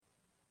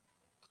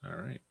All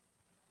right.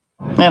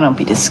 Now don't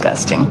be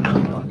disgusting.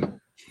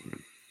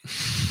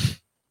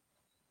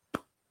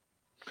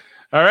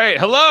 All right.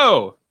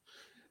 Hello.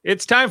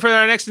 It's time for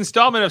our next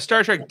installment of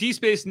Star Trek Deep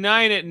Space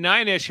Nine at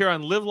 9-ish here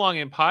on Live Long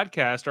and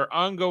Podcast, our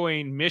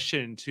ongoing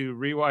mission to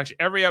rewatch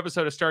every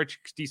episode of Star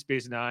Trek Deep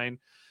Space Nine,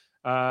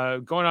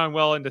 going on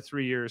well into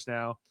 3 years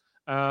now.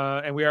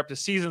 And we are up to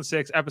season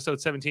 6,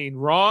 episode 17,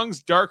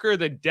 Wrongs Darker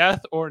Than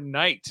Death or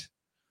Night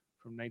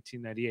from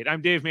 1998.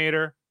 I'm Dave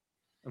Mader.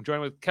 I'm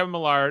joined with Kevin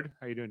Millard.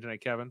 How are you doing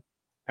tonight, Kevin?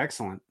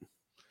 Excellent.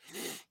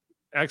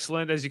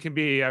 Excellent as you can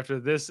be after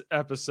this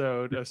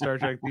episode of Star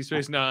Trek Deep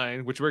Space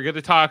Nine, which we're going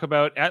to talk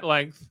about at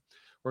length.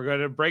 We're going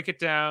to break it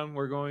down.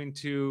 We're going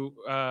to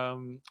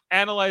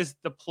analyze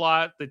the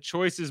plot, the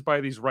choices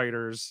by these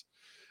writers,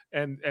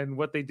 and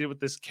what they did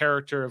with this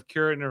character of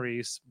Kira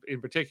Nerys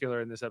in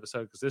particular in this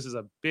episode, because this is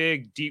a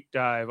big deep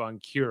dive on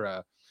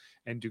Kira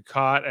and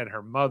Dukat and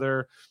her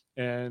mother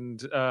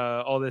and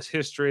all this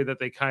history that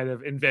they kind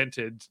of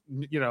invented,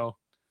 you know,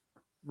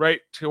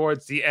 right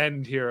towards the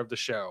end here of the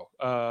show,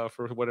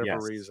 for whatever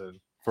reason.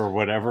 For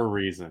whatever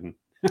reason.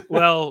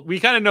 Well,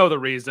 we kind of know the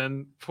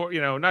reason, for,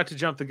 you know, not to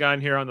jump the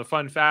gun here on the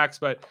fun facts,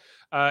 but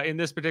in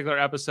this particular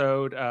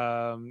episode,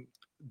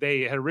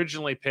 they had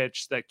originally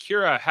pitched that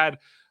Kira had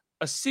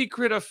a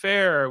secret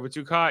affair with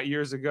Dukat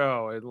years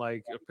ago, and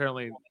like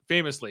apparently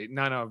famously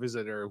Nana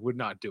visitor would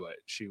not do it.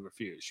 She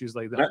refused. She was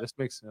like, no, this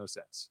makes no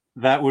sense.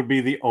 That would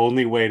be the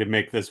only way to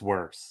make this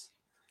worse.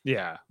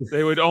 Yeah,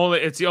 they would only.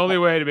 It's the only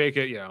way to make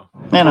it, you know.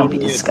 Now don't be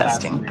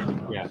disgusting.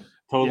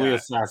 Totally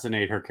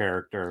assassinate her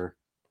character.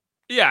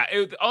 Yeah,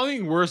 the only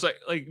thing worse,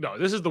 like no,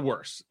 this is the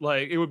worst.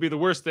 Like it would be the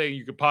worst thing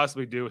you could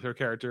possibly do with her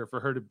character for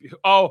her to be.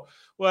 Oh,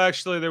 well,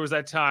 actually, there was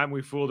that time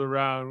we fooled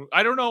around.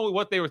 I don't know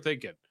what they were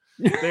thinking.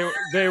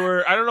 They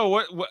were. I don't know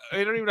what.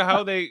 I don't even know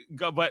how they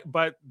go, but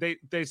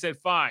they said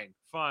fine,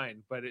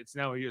 but it's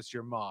now just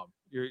your mom.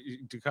 Your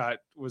Dukat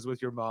was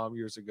with your mom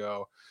years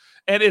ago,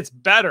 and it's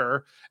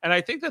better. And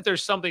I think that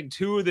there's something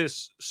to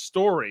this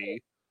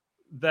story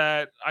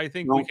that I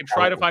think we can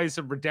try to find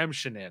some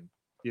redemption in.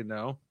 You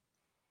know,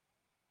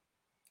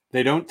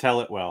 they don't tell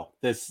it well.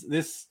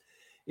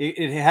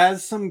 It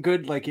has some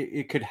good, like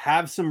it could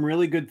have some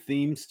really good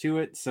themes to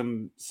it,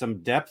 some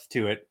depth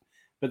to it,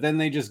 but then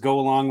they just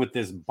go along with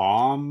this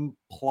bomb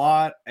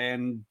plot,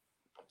 and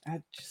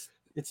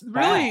it's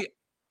really. bad.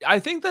 I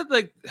think that,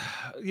 like,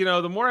 you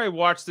know, the more I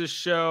watch this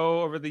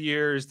show over the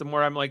years, the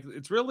more I'm like,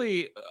 it's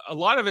really a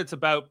lot of it's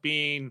about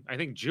being, I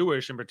think,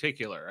 Jewish in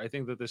particular. I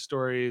think that this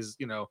story is,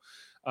 you know,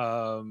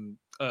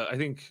 I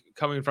think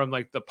coming from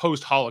like the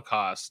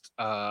post-Holocaust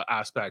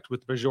aspect,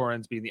 with the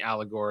Bajorans being the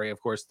allegory,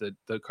 of course, the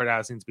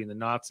Cardassians being the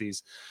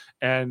Nazis,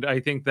 and I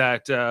think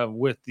that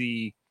with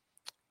the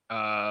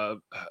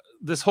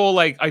this whole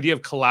like idea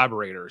of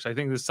collaborators, I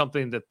think there's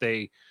something that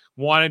they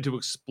wanted to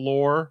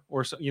explore,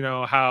 or, you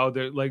know, how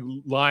the like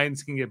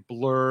lines can get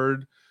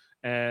blurred,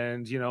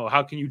 and, you know,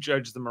 how can you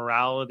judge the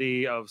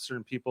morality of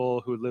certain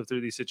people who live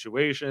through these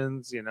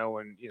situations, you know,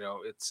 and, you know,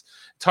 it's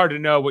hard to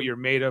know what you're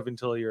made of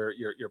until you're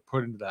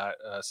put into that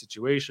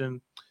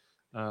situation.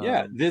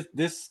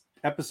 This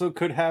episode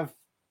could have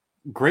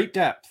great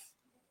depth,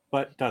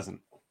 but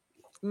doesn't.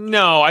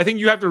 No, I think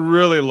you have to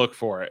really look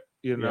for it.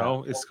 You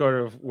know, it's sort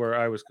of where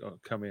I was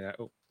coming at.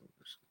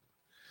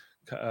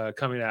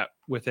 Coming at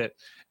with it,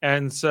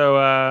 and so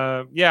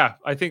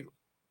I think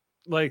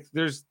like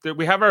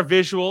we have our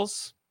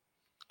visuals,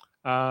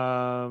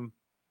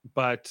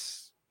 but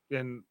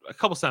in a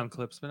couple sound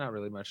clips, but not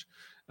really much.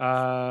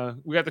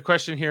 We got the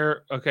question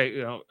here. Okay,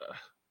 you know,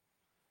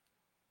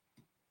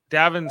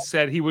 Davin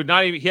said he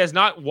has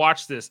not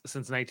watched this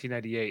since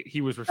 1998.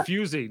 He was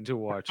refusing to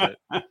watch it,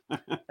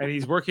 and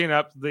he's working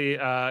up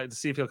to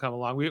see if he'll come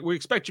along. We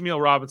expect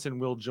Jameel Robinson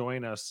will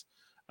join us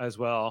as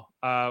well.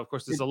 Of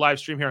course, there's a live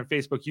stream here on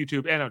Facebook,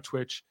 YouTube, and on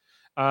Twitch.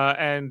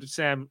 And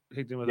Sam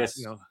Higdon with us.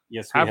 You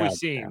know, have we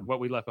seen what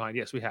we left behind?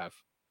 Yes, we have.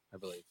 I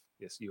believe.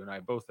 Yes, you and I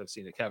both have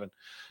seen it, Kevin,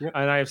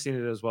 and I have seen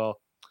it as well.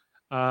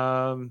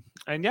 And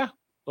yeah,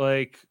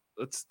 like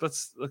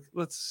let's.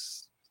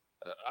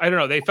 I don't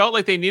know. They felt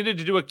like they needed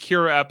to do a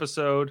Kira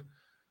episode.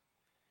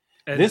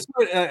 And this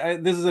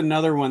is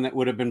another one that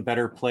would have been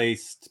better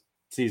placed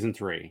season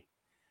 3.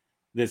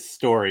 This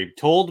story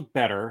told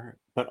better,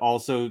 but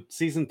also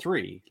season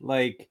 3.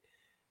 Like,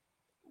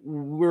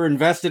 we're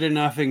invested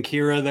enough in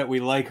Kira that we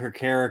like her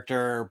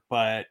character,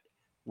 but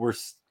we're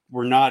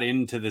not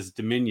into this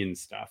Dominion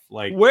stuff.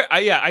 Like,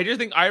 I just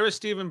think Ira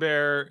Stephen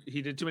Bear,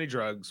 he did too many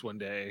drugs one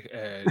day,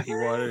 and he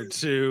wanted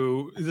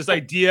to this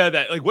idea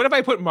that, like, what if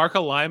I put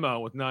Marka Lima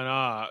with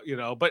Nana, you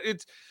know? But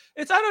it's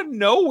out of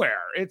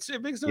nowhere. It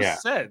makes no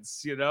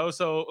sense, you know.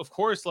 So of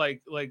course,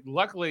 like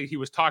luckily he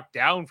was talked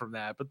down from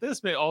that. But this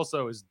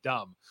also is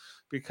dumb,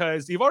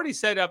 because you've already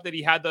set up that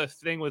he had the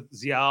thing with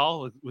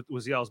Ziyal, with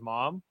Ziyal's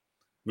mom.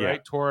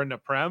 Right, Tora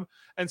Naprem,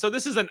 and so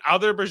this is an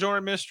other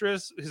Bajoran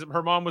mistress.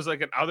 Her mom was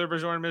like an other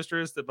Bajoran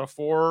mistress that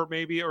before,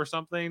 maybe, or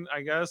something, I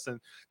guess, and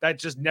that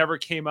just never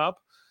came up.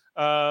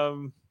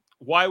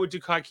 Why would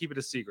Dukat keep it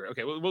a secret?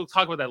 Okay, we'll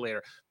talk about that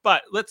later.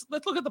 But let's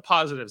look at the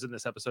positives in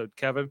this episode,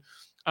 Kevin.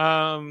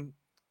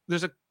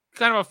 there's a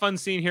kind of a fun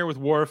scene here with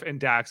Worf and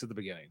Dax at the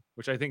beginning,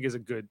 which I think is a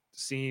good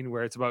scene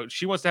where it's about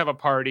she wants to have a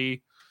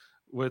party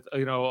with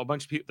a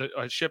bunch of people,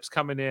 ships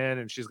coming in,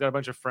 and she's got a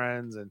bunch of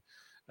friends, and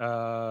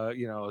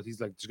he's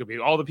like, there's gonna be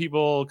all the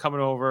people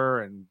coming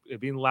over and it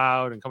being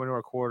loud and coming to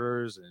our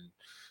quarters, and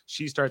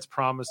she starts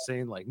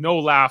promising like no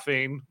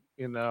laughing,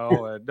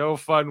 no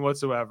fun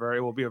whatsoever.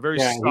 It will be a very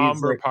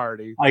somber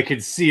party. I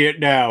can see it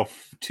now.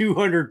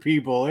 200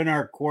 people in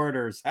our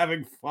quarters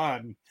having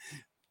fun.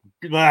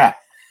 Yeah.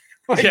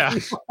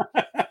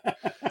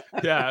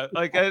 Yeah,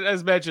 like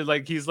as mentioned,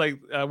 like he's like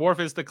Worf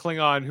is the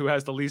Klingon who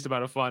has the least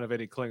amount of fun of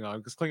any Klingon,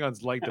 because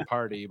Klingons like to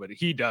party, but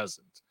he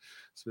doesn't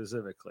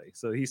specifically.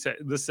 So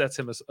this sets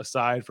him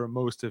aside from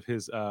most of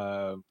his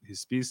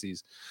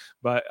species.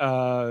 But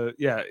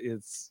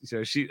it's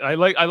I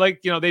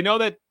like they know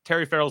that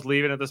Terry Farrell's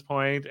leaving at this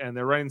point, and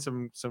they're writing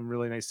some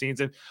really nice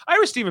scenes. And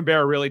Ira Steven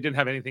Behr really didn't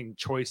have anything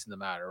choice in the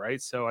matter,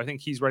 right? So I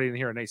think he's ready to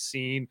hear a nice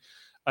scene,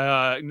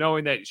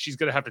 knowing that she's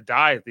going to have to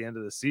die at the end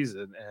of the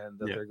season, and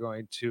that they're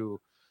going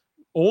to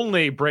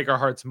only break our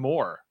hearts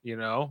more,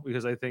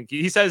 because I think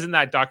he says in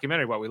that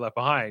documentary, What We Left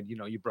Behind,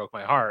 you broke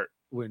my heart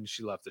when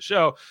she left the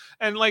show.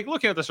 And like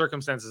looking at the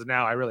circumstances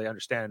now, I really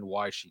understand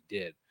why she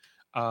did.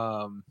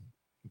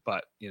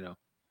 But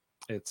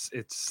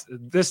it's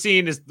this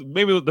scene is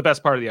maybe the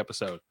best part of the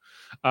episode.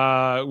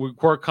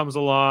 Quark comes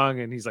along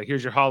and he's like,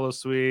 here's your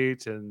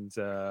holosuite. And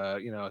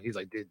he's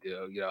like, did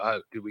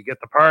we get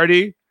the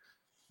party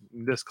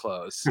this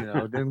close?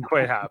 Didn't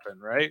quite happen,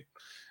 right?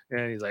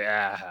 And he's like,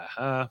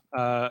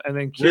 and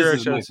then Kira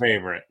shows my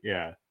favorite.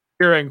 Yeah.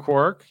 Kira and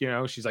Quark,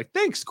 she's like,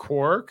 thanks,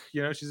 Quark.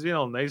 She's being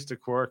all nice to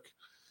Quark.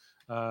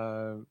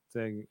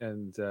 Thing.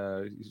 And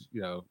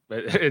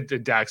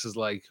Dax is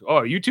like, oh,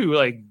 are you two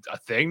like a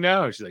thing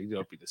now? And she's like,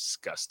 don't be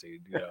disgusting.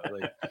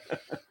 Like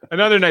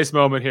another nice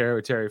moment here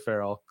with Terry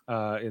Farrell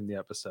in the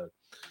episode.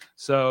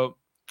 So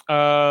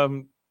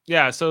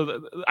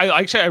so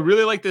I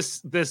really like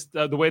this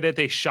the way that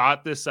they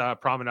shot this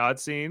promenade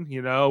scene,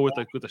 with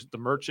the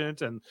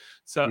merchant, and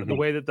so the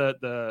way that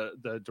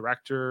the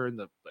director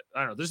and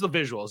there's the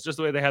visuals, just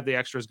the way they have the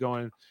extras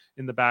going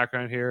in the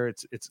background here.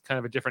 It's kind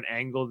of a different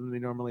angle than they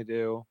normally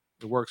do.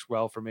 It works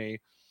well for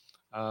me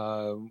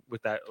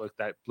with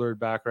that blurred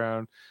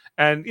background.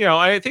 And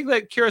I think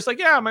that Kira's like,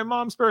 yeah, my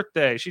mom's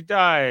birthday, she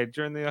died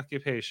during the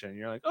occupation.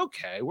 You're like,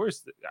 okay,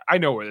 I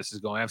know where this is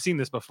going. I've seen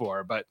this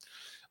before, but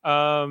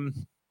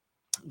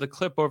the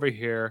clip over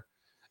here,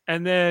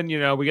 and then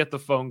we get the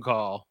phone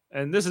call,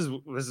 and this is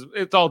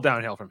it's all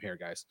downhill from here,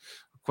 guys,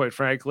 quite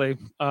frankly,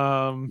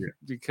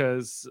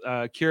 because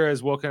Kira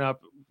has woken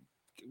up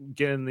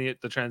getting the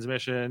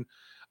transmission.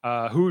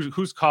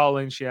 Who's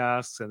calling, she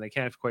asks, and they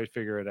can't quite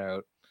figure it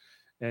out.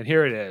 And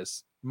here it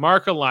is,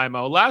 Marc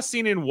Alaimo, last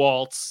seen in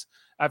Waltz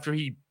after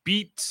he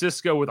beat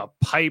Sisko with a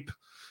pipe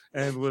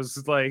and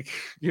was like,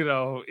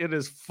 it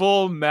is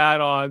full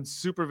mad on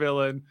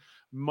supervillain,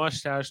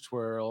 mustache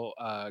twirl.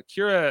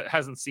 Kira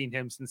hasn't seen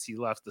him since he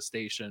left the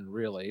station,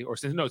 really, or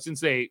since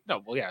they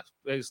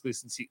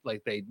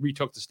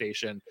retook the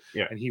station,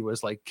 and he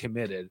was like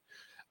committed.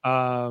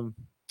 And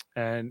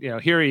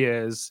here he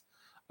is,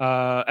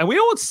 and we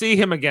won't see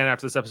him again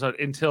after this episode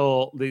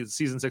until the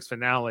season 6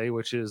 finale,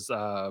 which is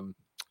Tears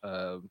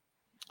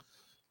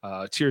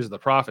of the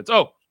Prophets.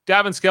 Oh,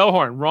 Davin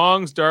Skellhorn,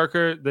 wrong's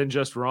darker than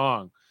just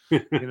wrong.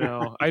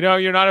 I know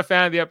you're not a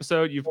fan of the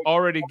episode. You've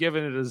already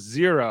given it a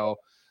 0.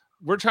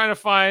 We're trying to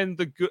find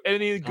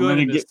any good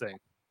in this thing.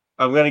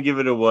 I'm going to give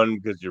it a 1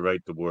 because you're right.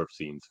 The Worf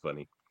scene's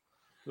funny.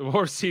 The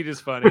Worf scene is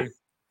funny.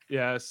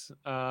 Yes.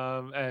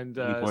 And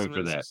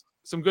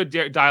some good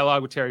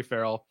dialogue with Terry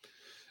Farrell.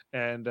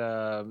 And,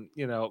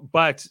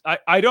 but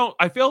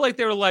I feel like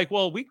they were like,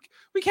 well, we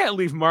can't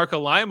leave Marc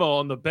Alaimo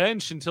on the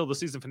bench until the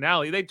season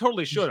finale. They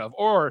totally should have.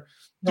 Or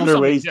do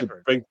something ways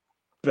different. To bring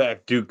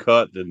back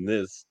Dukat than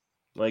this.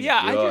 Like,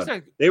 yeah, God. I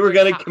guess they were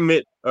going to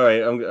commit. All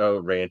right, I'm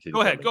ranting.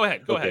 Go ahead.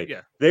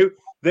 Yeah,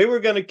 they were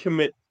going to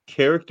commit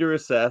character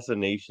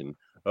assassination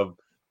of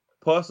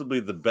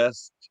possibly the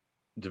best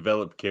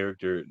developed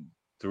character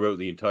throughout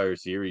the entire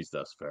series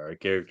thus far. A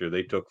character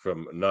they took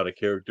from not a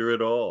character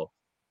at all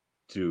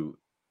to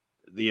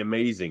the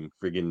amazing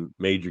friggin'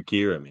 Major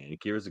Kira. Man,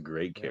 Kira's a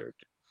great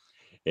character,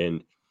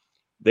 and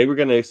they were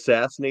going to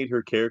assassinate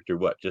her character.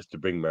 What? Just to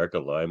bring Marc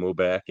Alaimo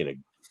back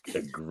in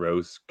a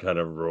gross kind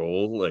of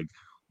role, like.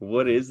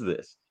 What is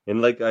this?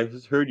 And like I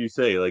just heard you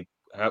say, like,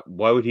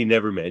 why would he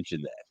never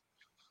mention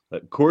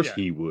that? Of course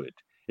he would.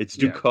 It's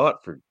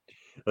Dukat for,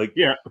 like,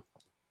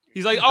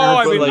 He's like, oh,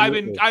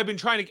 I've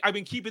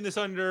been keeping this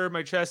under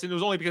my chest, and it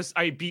was only because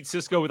I beat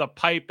Sisko with a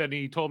pipe, and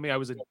he told me I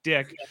was a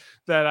dick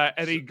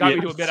and he got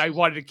me to admit I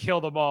wanted to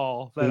kill them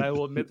all. That I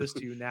will admit this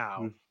to you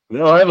now.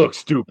 No, I look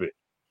stupid.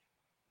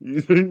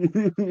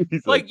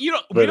 Like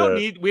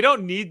we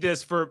don't need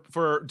this for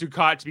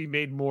Dukat to be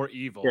made more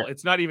evil.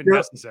 It's not even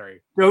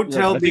necessary. Don't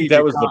tell me. I think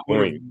that was the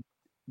point.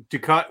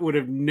 Dukat would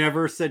have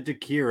never said to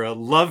Kira,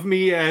 "Love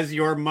me as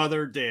your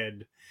mother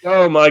did."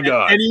 Oh my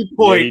God! At any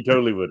point, he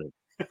totally wouldn't.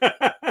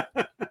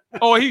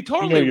 Oh, he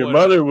totally. Your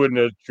mother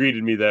wouldn't have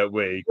treated me that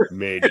way,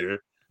 Major.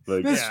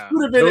 Like, This Yeah.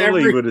 would have been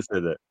totally would have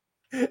said that.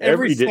 every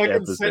every second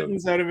episode.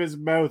 sentence out of his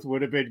mouth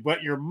would have been,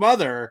 "But your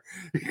mother."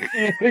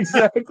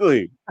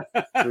 Exactly.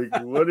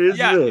 Like, what is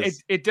Yeah,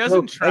 this? it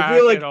doesn't So, I track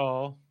feel like at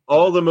all.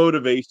 all the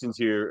motivations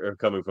here are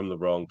coming from the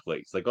wrong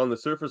place. Like on the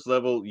surface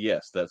level,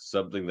 yes, that's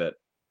something that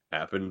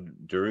happened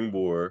during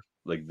war,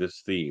 like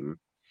this theme,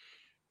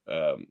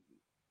 um,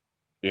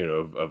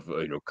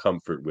 of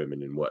comfort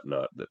women and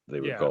whatnot that they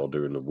were Yeah. called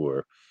during the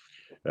war.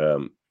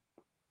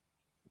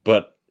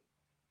 But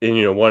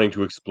wanting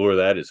to explore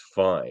that is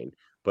fine.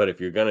 But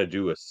if you're gonna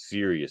do a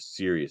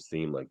serious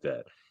theme like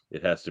that,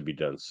 it has to be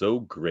done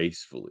so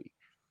gracefully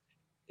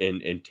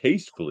and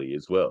tastefully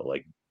as well,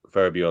 like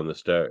Far Beyond the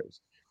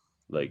Stars.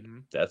 Like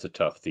Mhm. that's a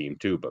tough theme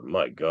too, but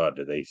my God,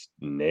 do they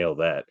nail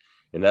that?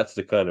 And that's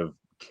the kind of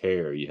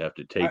care you have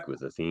to take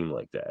with a theme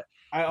like that.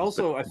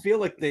 I feel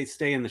like they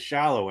stay in the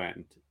shallow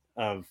end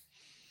of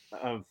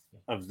of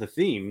of the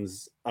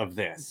themes of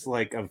this,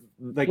 like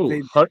they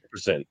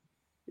 100%.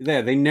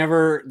 they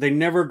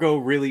never go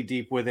really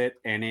deep with it,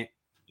 and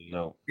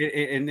No.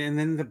 and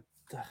then the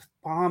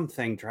bomb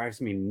thing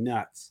drives me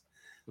nuts.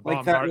 The Like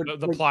bomb that part- would-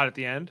 the like- plot at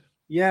the end.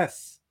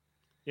 Yes,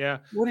 Yeah.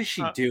 what is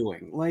she Uh,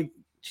 doing? Like,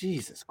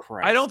 Jesus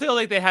Christ! I don't feel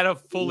like they had a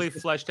fully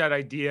fleshed out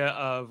idea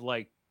of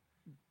like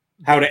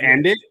how to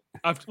end it.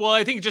 well,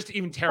 I think just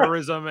even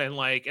terrorism and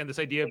this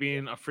idea of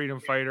being a freedom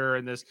fighter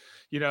and this,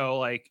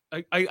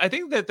 I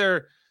think that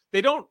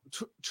they don't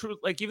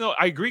like, even though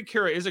I agree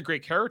Kira is a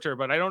great character,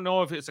 but I don't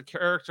know if it's a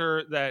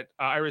character that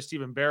Ira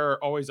Stephen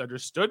Bear always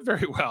understood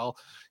very well.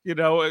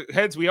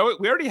 Hence we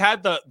already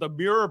had the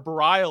Mirror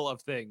Brile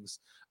of things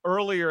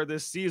earlier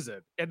this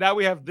season, and now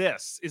we have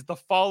this is the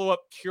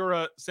follow-up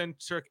Kira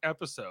centric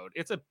episode.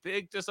 It's a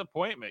big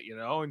disappointment,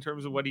 in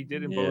terms of what he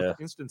did in both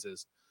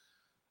instances.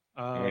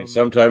 And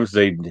sometimes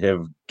they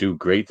do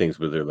great things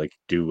with her, like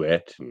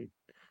Duet and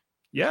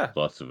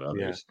lots of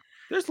others.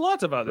 There's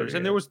lots of others,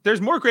 But, and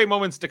there's more great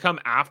moments to come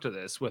after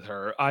this with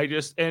her. I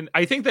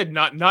think that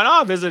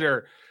Nana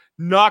Visitor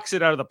knocks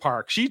it out of the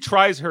park. She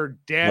tries her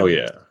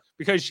damnedest.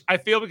 Because she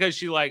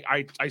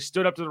I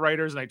stood up to the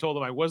writers and I told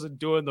them I wasn't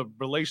doing the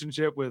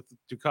relationship with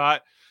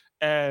Dukat,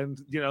 and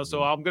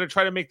so I'm gonna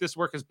try to make this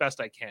work as best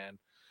I can.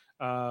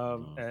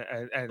 But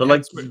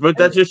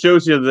that just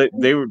shows you that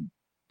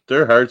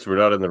their hearts were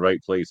not in the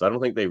right place. I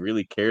don't think they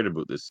really cared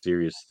about this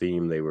serious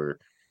theme. They were,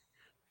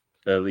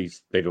 at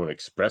least they don't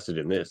express it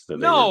in this. That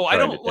No, they were I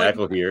trying don't to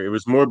tackle here. It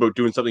was more about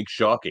doing something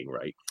shocking,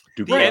 right?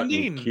 The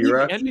ending,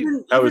 Kira.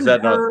 How is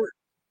that not?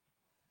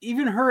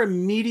 Even her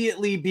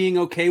immediately being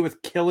okay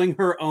with killing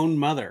her own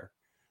mother.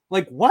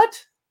 Like,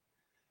 what?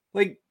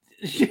 Like,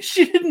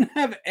 she didn't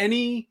have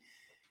any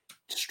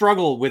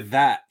struggle with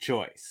that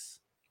choice.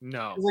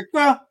 No. Like,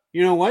 well,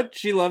 you know what?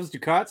 She loves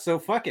Dukat, so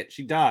fuck it.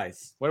 She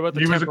dies. What about the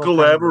He was a temporal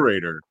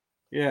collaborator.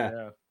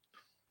 Yeah.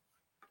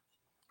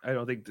 I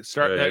don't think the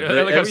start. Right.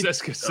 I like how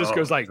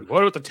Cisco's like,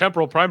 "What about the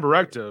temporal prime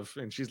directive?"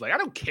 And she's like, "I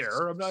don't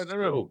care. I'm not a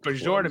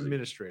Bajoran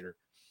administrator."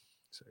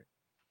 So,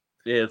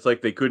 yeah, it's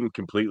like they couldn't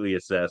completely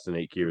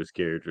assassinate Kira's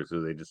character, so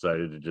they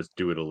decided to just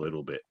do it a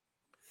little bit.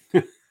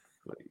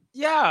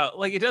 yeah,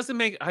 like it doesn't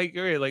make. I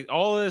agree. Like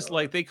all this,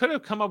 like they could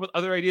have come up with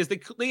other ideas. They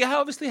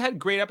obviously had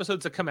great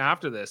episodes that come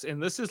after this,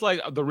 and this is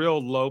like the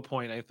real low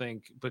point, I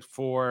think,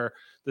 before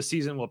the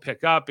season will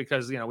pick up,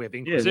 because we have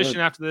Inquisition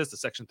after this, the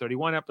Section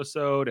 31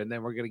 episode, and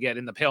then we're gonna get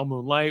In the Pale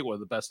Moonlight, one of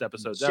the best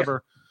episodes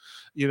ever.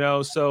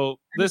 So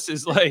this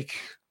is like,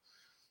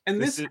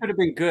 and this could have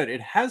been good.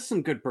 It has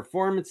some good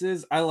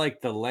performances. I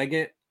like the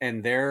Legate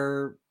and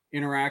their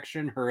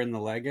interaction, her and the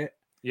Legate.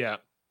 Yeah.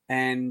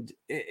 And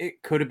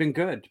it could have been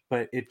good,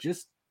 but it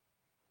just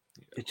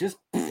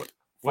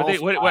what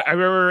I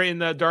remember in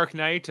the Dark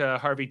Knight,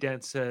 Harvey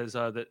Dent says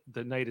that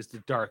the night is the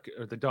dark,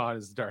 or the dawn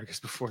is the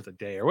darkest before the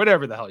day, or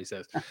whatever the hell he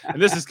says. And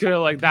this is kind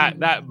of like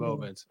that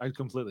moment. I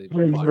completely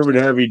remember when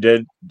Harvey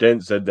Dent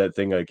said that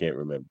thing. I can't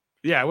remember.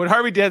 Yeah, when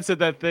Harvey Dent said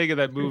that thing in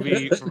that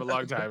movie from a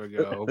long time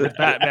ago with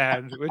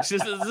Batman, which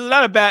this is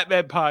not a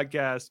Batman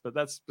podcast, but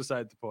that's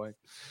beside the point.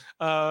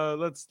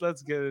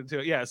 Let's get into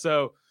it. Yeah,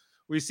 so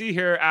we see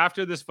here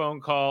after this phone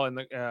call, and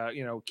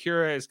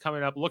Kira is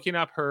coming up, looking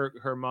up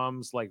her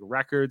mom's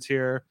records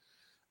here,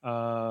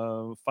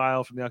 file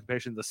from the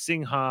occupation, the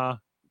Singha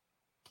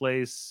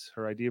place,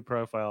 her idea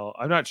profile.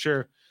 I'm not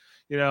sure,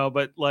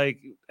 but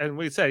and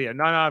we said,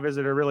 Nana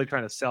Visitor really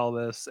trying to sell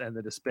this, and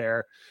the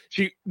despair.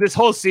 This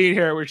whole scene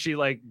here where she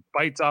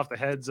bites off the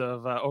heads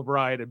of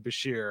O'Brien and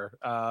Bashir,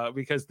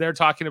 because they're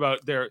talking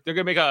about they're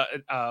gonna make a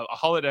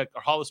holodeck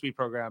or holosuite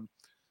program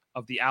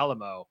of the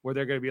Alamo, where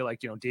they're going to be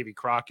Davy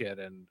Crockett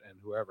and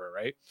whoever,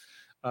 right?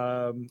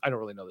 I don't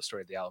really know the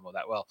story of the Alamo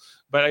that well,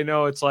 but I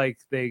know it's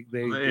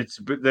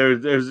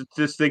there's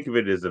just think of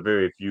it as a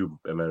very few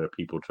amount of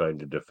people trying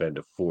to defend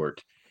a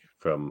fort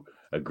from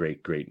a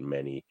great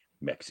many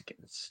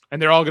Mexicans, and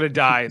they're all going to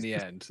die in the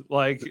end.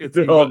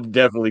 They're all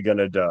definitely going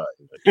to die.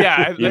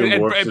 Yeah,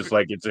 Worf's just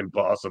like, it's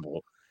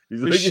impossible.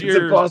 He's like, it's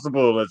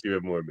impossible unless you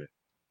have more men.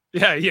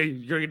 Yeah,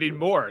 you're gonna need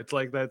more. It's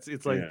like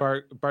it's like Yeah.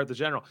 Bart the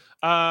General.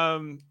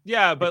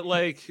 Yeah, but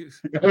like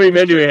I mean,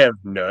 maybe we have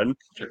none.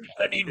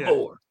 I need Yeah.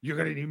 more. you're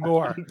gonna need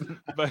more.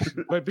 But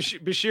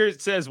Bashir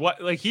says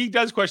what like he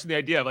does question the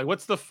idea of like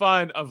what's the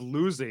fun of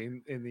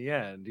losing in the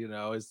end,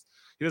 is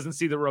he doesn't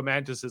see the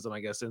romanticism, I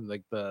guess, in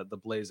like the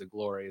blaze of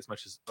glory as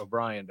much as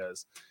O'Brien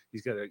does.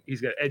 He's gotta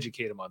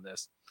educate him on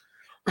this.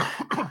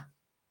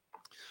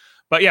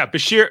 But yeah,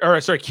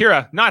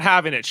 Kira not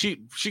having it. She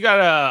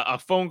got a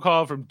phone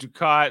call from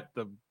Dukat,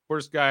 the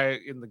worst guy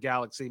in the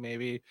galaxy,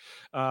 maybe,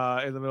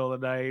 in the middle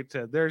of the night.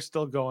 They're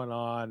still going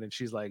on, and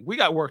she's like, "We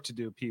got work to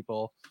do,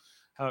 people.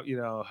 How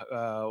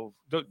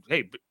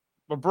hey,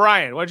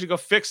 Brian, why don't you go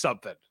fix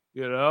something?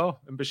 And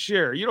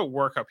Bashir, you don't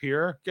work up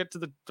here. Get to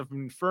the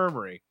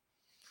infirmary."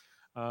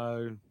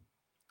 Just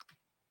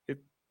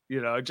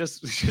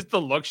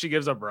the look she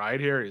gives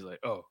O'Brien here. He's like,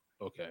 "Oh,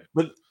 okay."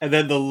 And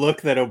then the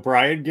look that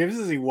O'Brien gives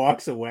as he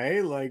walks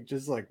away, like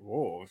just like,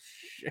 whoa,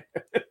 shit.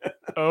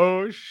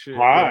 Oh shit!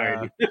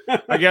 Fine.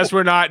 Yeah. I guess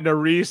we're not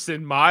Nerys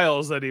and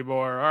Miles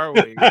anymore, are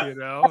we?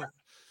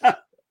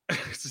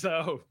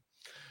 So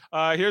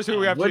here's who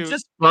we have What to.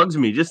 just bugs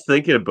me just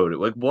thinking about it.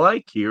 Like,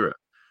 why Kira?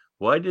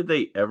 Why did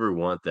they ever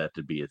want that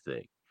to be a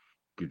thing?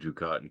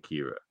 Dukat and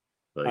Kira.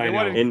 Like, I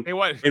know.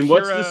 And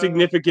what's the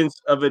significance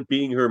of it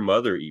being her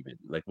mother? Even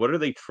like, what are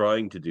they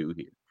trying to do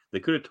here? They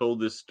could have told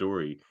this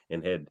story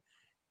and had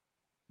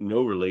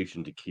no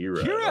relation to Kira.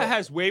 Kira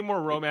has way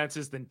more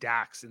romances than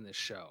Dax in this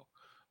show.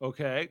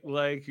 Okay,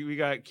 like we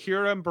got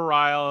Kira and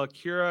Bareil,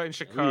 Kira and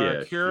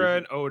Shakar, Kira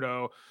and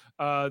Odo.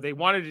 They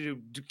wanted to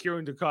do Kira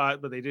and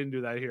Dukat, but they didn't do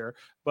that here.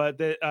 But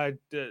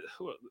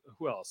who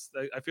else?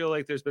 I feel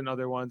like there's been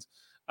other ones.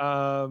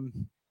 Mira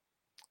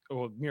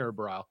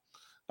Bareil.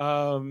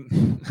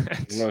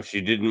 No,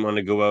 she didn't want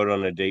to go out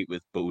on a date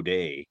with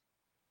Baudet.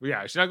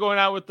 Yeah, she's not going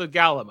out with the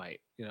Galamite.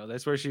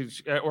 That's where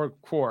she's or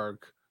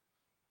Quark.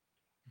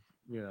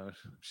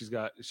 She's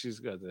got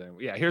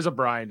the here's a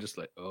Brian just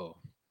like, oh,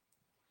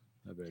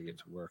 I better get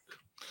to work.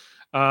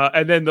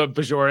 And then the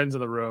Bajorans in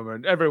the room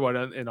and everyone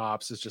in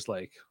ops is just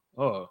like,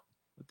 oh,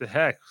 what the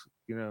heck?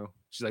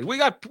 She's like, we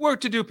got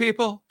work to do,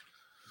 people.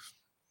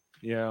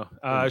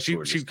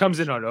 She comes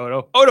in on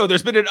Odo. Odo,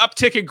 there's been an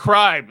uptick in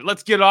crime.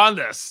 Let's get on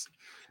this.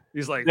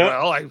 He's like,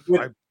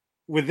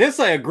 with this,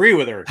 I agree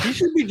with her. He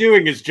should be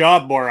doing his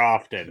job more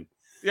often.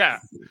 Yeah.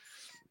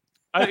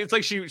 It's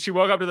like she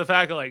woke up to the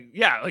fact of like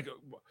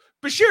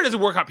Bashir doesn't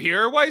work up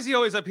here. Why is he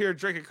always up here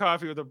drinking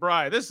coffee with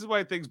O'Brien? This is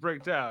why things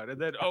break down. And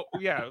then,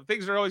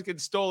 things are always getting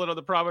stolen on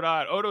the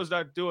promenade. Odo's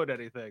not doing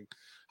anything.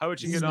 How would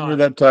you get on?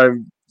 Remember that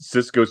time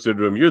Cisco said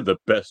to him, "You're the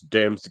best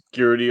damn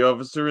security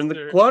officer in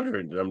the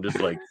quadrant." And I'm just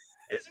like,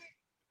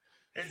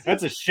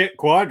 that's a shit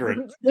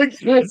quadrant.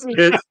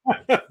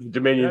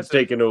 Dominion's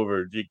taken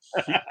over.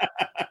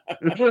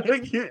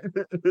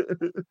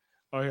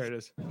 Oh, here it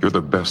is. You're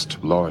the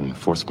best law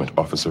enforcement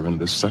officer in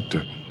this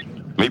sector.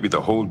 Maybe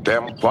the whole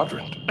damn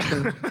quadrant.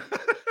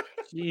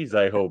 Jeez,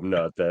 I hope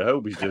not. I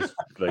hope he's just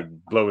like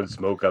blowing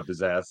smoke up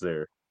his ass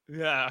there.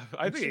 Yeah,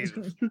 I think.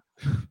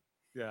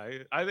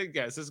 I think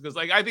yes. This goes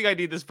like I think I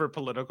need this for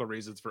political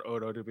reasons for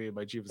Odo to be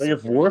my chief. Like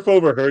if Worf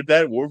overheard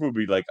that, Worf would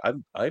be like,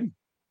 "I'm like,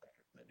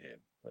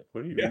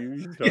 what are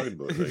you talking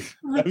about? Like,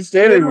 I'm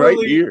standing right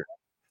here."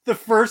 The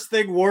first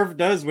thing Worf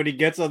does when he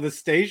gets on the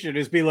station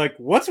is be like,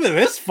 "What's with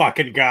this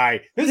fucking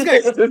guy? This guy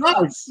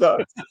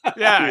sucks."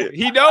 Yeah,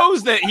 he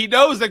knows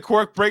that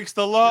Quark breaks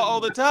the law all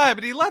the time,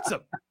 and he lets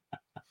him.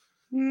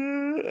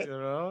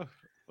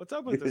 What's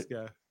up with this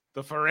guy?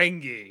 The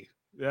Ferengi.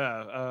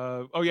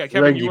 Yeah.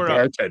 Kevin,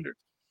 bartender.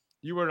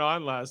 You weren't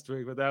on last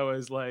week, but that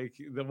was like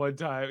the one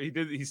time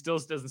he still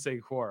doesn't say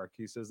Quark.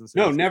 He doesn't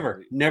say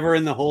never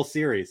in the whole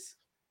series.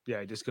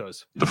 Yeah, he just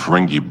goes the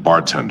Ferengi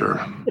bartender.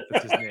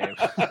 That's his name.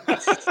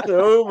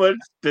 So much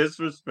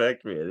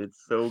disrespect, man.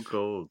 It's so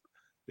cold.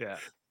 Yeah.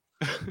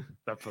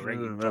 The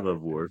Ferengi. I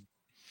love Worf.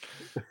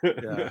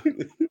 Yeah.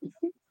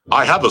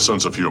 I have a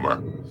sense of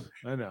humor.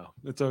 I know.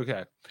 It's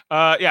okay.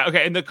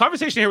 Okay. And the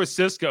conversation here with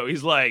Cisco,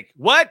 he's like,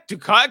 what?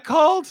 Dukat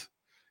called?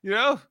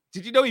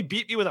 Did you know he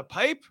beat me with a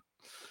pipe?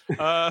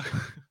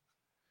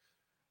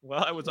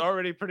 Well, I was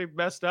already pretty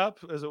messed up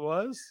as it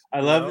was.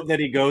 I love that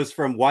he goes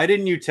from "Why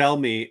didn't you tell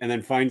me?" and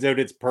then finds out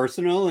it's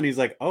personal, and he's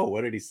like, "Oh,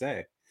 what did he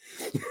say?"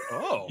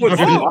 Oh,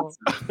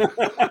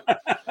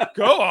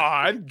 go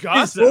on,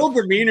 gossip. His whole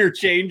demeanor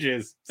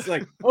changes. It's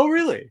like, "Oh,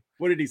 really?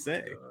 What did he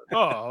say?"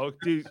 Oh,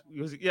 dude,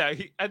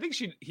 I think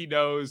he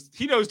knows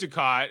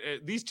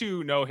Dukat. These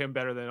two know him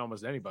better than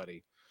almost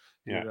anybody.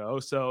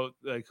 So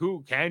like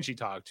who can she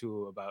talk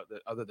to about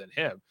that other than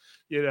him,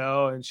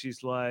 and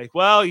she's like,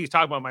 well, you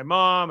talk about my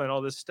mom and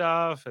all this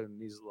stuff,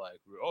 and he's like,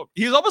 oh,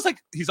 he's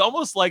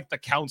almost like the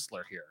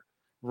counselor here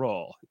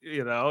role,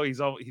 he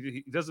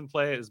doesn't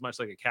play it as much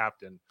like a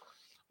captain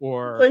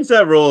or plays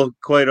that role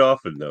quite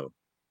often though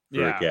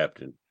for a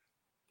captain.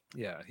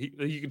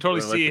 You can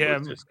totally see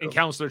him in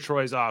Counselor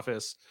Troy's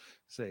office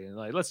saying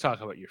like, let's talk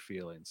about your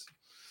feelings.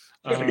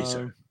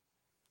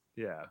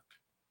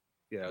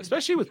 Yeah,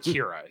 especially with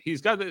Kira.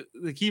 He's got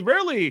he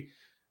rarely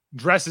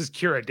dresses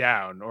Kira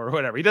down or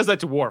whatever. He does that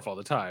to Worf all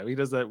the time. He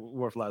does that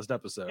Worf last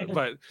episode.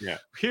 But Yeah.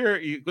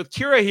 here with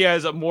Kira, he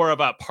has more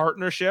of a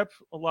partnership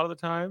a lot of the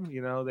time.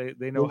 You know, they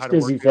know how to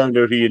because work. he found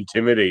out he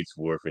intimidates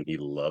Worf and he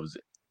loves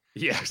it.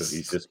 Yes. So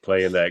he's just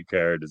playing that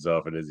card as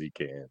often as he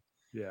can.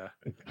 Yeah.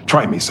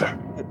 Try me, sir.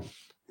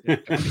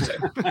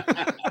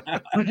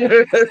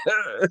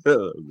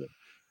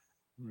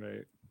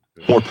 Right.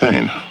 More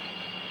pain,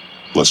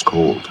 less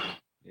cold.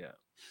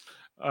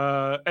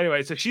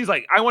 Anyway, so she's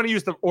like, I want to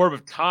use the orb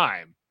of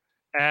time.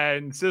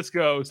 And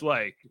Cisco's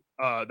like,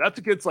 that's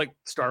against like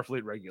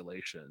Starfleet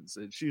regulations.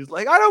 And she's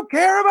like, I don't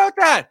care about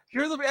that.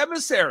 You're the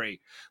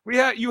emissary.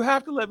 You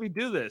have to let me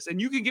do this.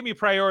 And you can give me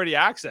priority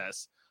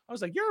access. I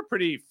was like, you're a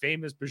pretty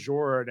famous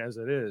Bajoran as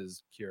it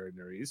is, Kira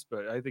Nerys,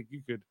 but I think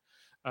you could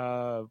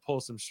pull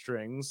some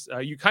strings.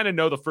 You kind of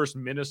know the first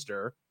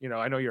minister. You know,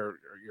 I know you're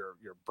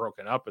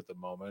broken up at the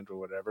moment or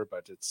whatever,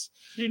 but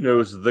she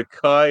knows the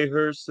Kai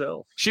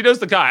herself. She knows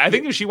the Kai. I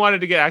think if she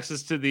wanted to get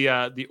access to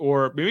the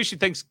orb, maybe she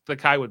thinks the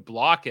Kai would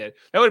block it.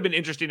 That would have been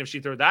interesting if she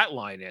threw that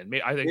line in.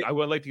 I think I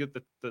would like to get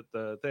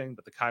the thing,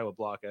 but the Kai would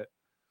block it.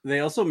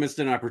 They also missed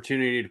an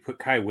opportunity to put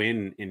Kai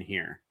Wynn in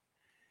here.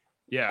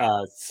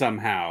 Yeah,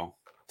 somehow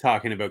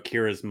talking about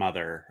Kira's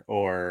mother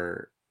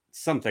or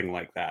something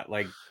like that.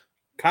 Like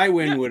Kai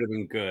Wynn would have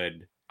been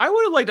good. I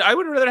would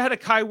have rather had a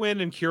Kai Wynn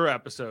and Kira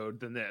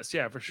episode than this.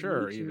 Yeah, for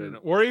sure.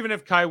 Even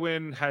if Kai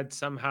Wynn had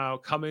somehow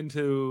come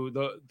into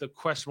the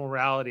questionable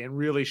morality and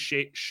really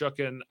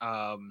shooken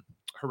her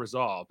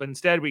resolve. But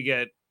instead we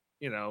get,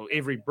 you know,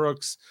 Avery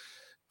Brooks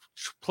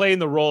playing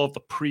the role of the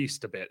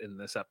priest a bit in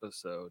this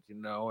episode, you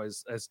know,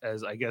 as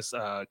I guess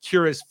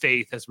Kira's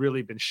faith has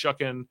really been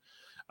shooken.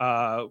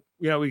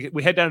 You know,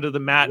 we head down to the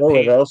mat.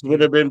 What else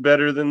would have been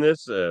better than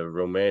this? A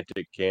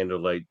romantic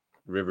candlelight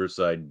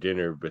riverside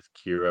dinner with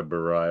Kira,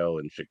 Bareil,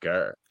 and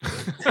Shakar.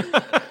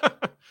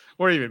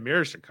 Or even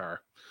Mir Shakar.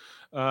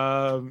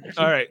 All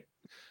right.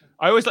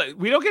 I always like,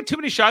 we don't get too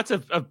many shots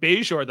of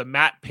Bajor, the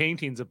matte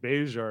paintings of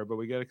Bajor, but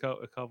we get a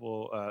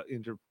couple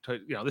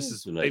this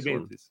is nice they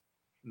made this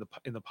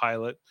in the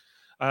pilot.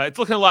 It's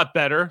looking a lot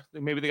better.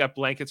 Maybe they got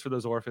blankets for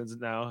those orphans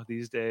now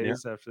these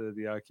days after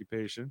the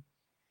occupation.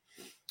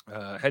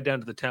 Head down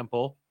to the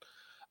temple.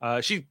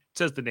 She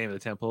says the name of the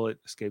temple. It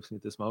escapes me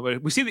at this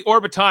moment. We see the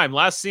orb of time.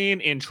 Last scene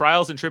in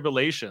Trials and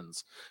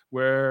Tribulations,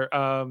 where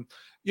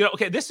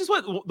this is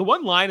what the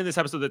one line in this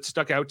episode that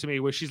stuck out to me,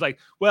 where she's like,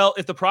 "Well,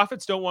 if the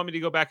prophets don't want me to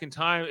go back in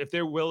time, if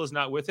their will is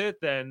not with it,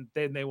 then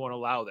they won't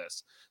allow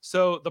this."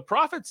 So the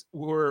prophets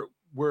were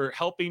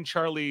helping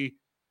Charlie,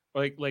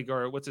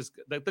 or what's his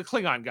the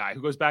Klingon guy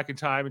who goes back in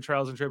time in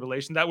Trials and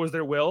Tribulation. That was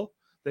their will,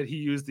 that he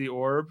used the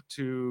orb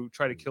to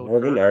try to kill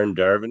Arn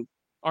Darvin.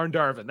 Arn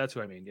Darvin. That's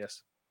who I mean.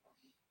 Yes.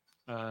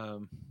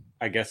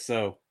 I guess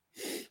so.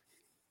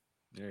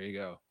 There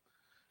you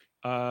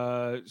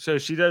go. So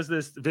she does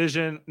this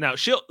vision. Now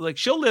she'll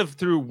live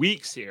through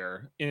weeks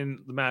here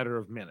in the matter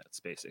of minutes,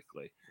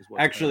 basically.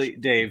 Actually,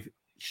 Dave,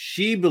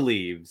 she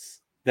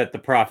believes that the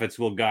prophets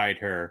will guide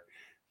her,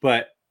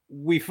 but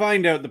we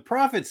find out the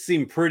prophets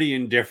seem pretty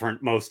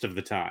indifferent most of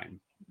the time.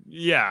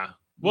 Yeah.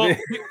 Well,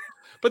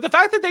 but the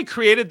fact that they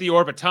created the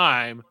orb of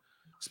time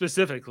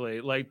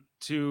specifically, like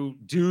to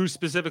do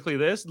specifically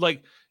this,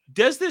 like,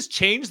 does this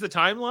change the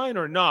timeline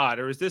or not?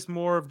 Or is this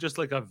more of just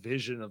like a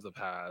vision of the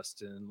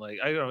past? And like,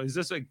 I don't know,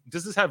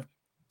 does this have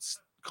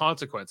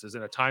consequences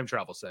in a time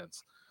travel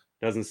sense?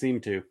 Doesn't seem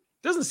to.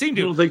 I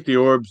don't think the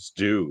orbs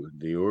do.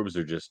 The orbs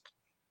are just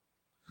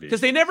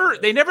because they never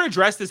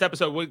address this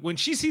episode when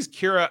she sees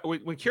Kira,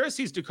 when Kira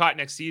sees Dukat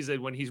next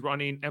season, when he's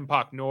running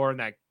Empok Nor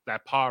and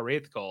that Pa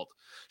Wraith cult,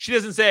 she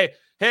doesn't say,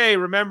 "Hey,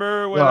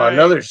 remember when?"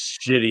 Another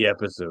shitty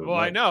episode. Well,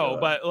 I know,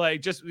 but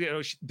like, just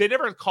they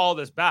never call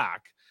this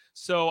back.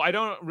 So I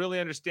don't really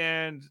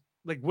understand.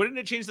 Like, wouldn't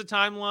it change the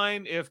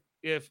timeline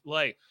if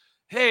like,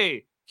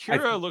 hey,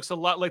 Kira looks a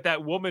lot like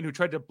that woman who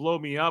tried to blow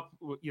me up,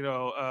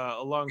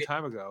 a long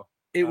time ago?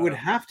 It would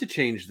have to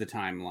change the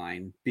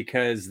timeline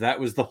because that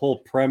was the whole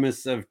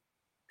premise of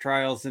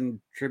Trials and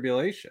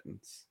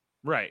Tribulations.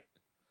 Right.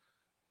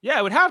 Yeah,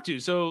 it would have to.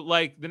 So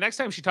like the next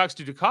time she talks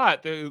to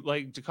Dukat,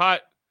 Dukat,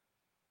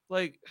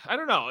 like, I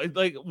don't know,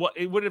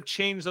 it would have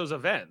changed those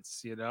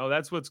events.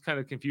 That's what's kind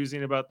of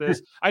confusing about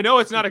this. I know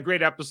it's not a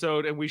great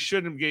episode and we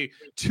shouldn't get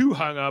too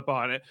hung up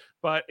on it,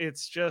 but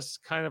it's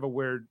just kind of a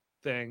weird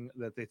thing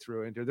that they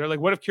threw into. They're like,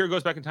 what if Kira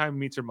goes back in time and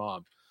meets her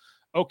mom?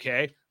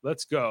 Okay,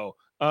 let's go.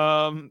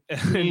 And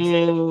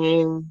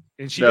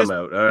she I'm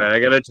out. All right, I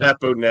gotta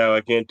tap out now.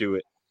 I can't do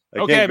it.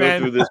 I can't go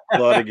through this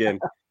plot again.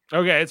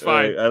 Okay, it's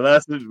fine.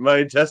 Right, my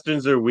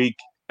intestines are weak.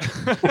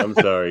 I'm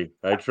sorry.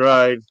 I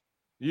tried.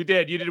 You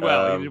did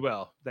well. You did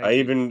well. I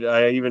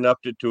even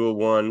upped it to a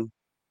 1.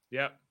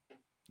 Yep.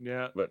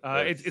 Yeah. But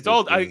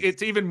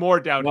it's even more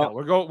downhill.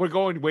 Well, we're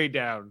going way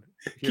down.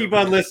 Keep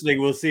on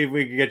listening. We'll see if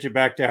we can get you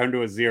back down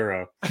to a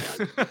 0.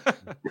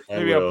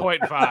 Maybe a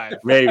 0.5.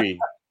 Maybe.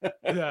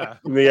 Yeah.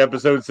 When the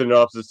episode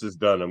synopsis is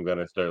done, I'm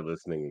gonna start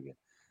listening again.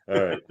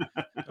 All right.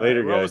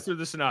 Later, guys. Through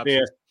the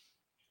synopsis.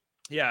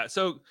 Yeah.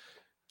 So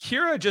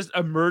Kira just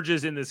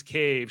emerges in this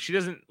cave. She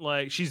doesn't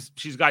like she's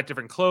got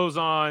different clothes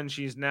on.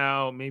 She's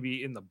now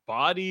maybe in the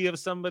body of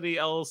somebody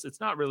else. It's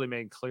not really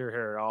made clear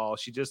here at all.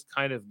 She just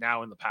kind of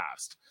now in the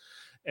past.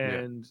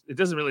 And it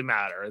doesn't really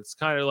matter. It's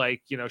kind of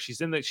like,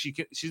 she's in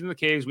the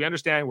caves. We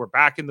understand we're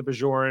back in the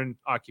Bajoran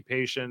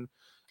occupation.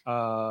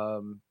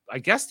 I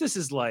guess this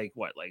is like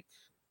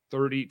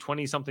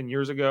 20 something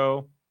years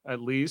ago,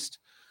 at least.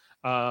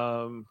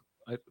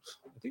 I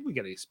think we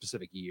get a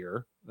specific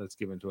year that's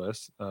given to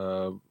us.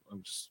 I'm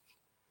just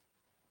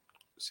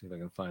see if I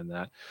can find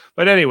that.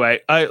 But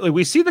anyway,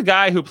 we see the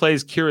guy who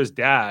plays Kira's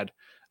dad,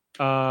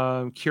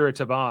 Kira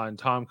Taban,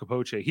 Tom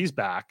Capoce. He's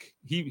back.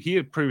 He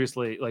had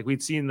previously, like,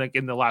 we'd seen like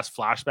in the last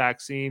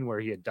flashback scene where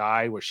he had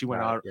died, where she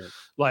went out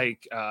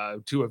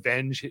to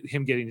avenge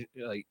him getting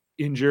like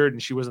injured,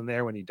 and she wasn't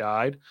there when he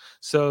died.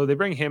 So they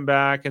bring him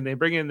back, and they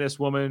bring in this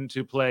woman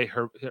to play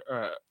her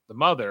the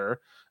mother.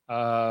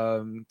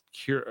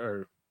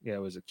 Kira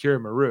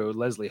Maru,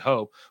 Leslie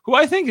Hope, who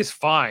I think is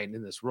fine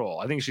in this role.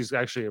 I think she's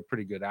actually a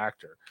pretty good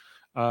actor.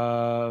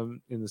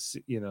 In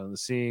the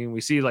scene, we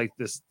see like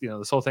this,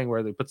 this whole thing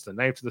where they puts the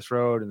knife to the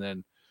throat, and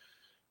then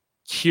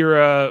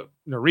Kira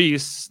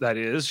Nerys, that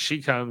is,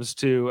 she comes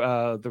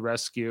to the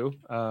rescue.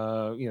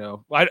 I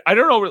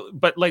don't know,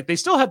 but like they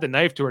still had the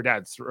knife to her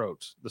dad's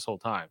throat this whole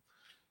time,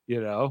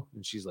 and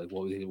she's like,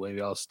 well,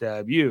 maybe I'll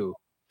stab you.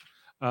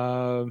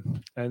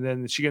 And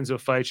then she gets into a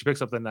fight. She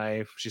picks up the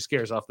knife. She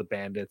scares off the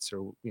bandits,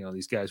 or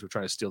these guys were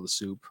trying to steal the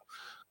soup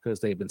because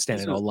they've been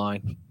standing all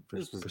line.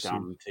 This was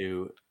dumb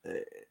too.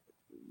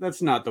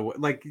 That's not the way.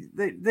 Like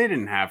they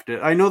didn't have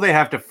to. I know they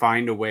have to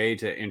find a way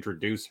to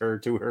introduce her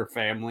to her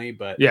family,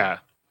 but yeah,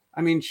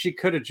 I mean, she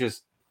could have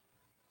just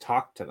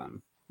talked to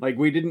them. Like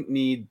we didn't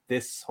need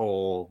this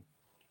whole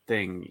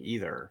thing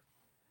either.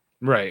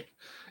 Right.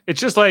 It's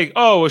just like,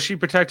 oh, well, she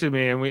protected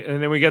me, and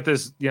then we get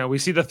this. We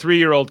see the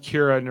 3-year-old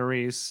Kira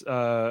Nerys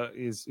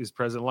is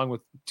present, along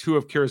with 2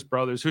 of Kira's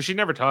brothers, who she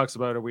never talks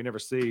about or we never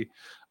see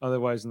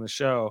otherwise in the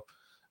show.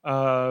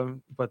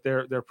 But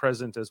they're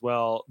present as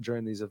well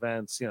during these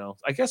events.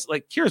 I guess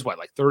like Kira's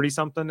like 30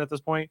 something at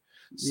this point.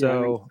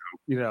 So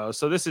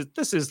so this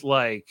is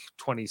like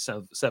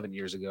 27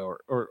 years ago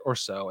or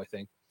so, I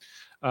think.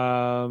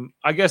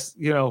 I guess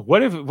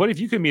what if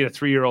you could meet a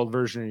 3-year-old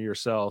version of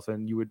yourself,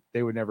 and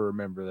they would never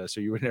remember this,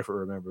 or you would never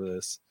remember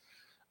this.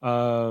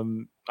 I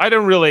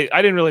didn't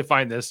really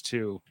find this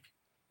too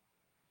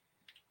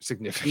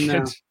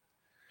significant.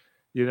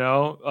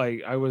 No.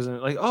 Like I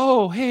wasn't like,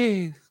 oh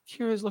hey,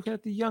 Kira's looking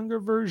at the younger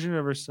version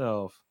of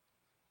herself.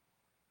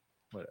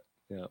 What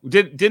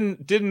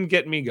didn't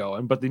get me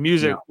going, but the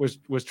music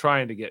was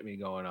trying to get me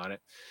going on it.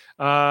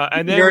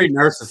 And then very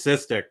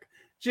narcissistic.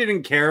 She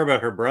didn't care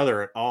about her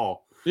brother at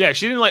all. Yeah,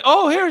 she didn't like,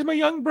 oh, here's my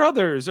young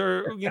brothers,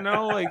 or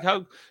like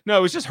how. No,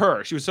 it was just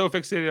her. She was so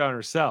fixated on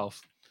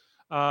herself.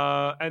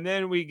 And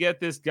then we get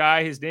this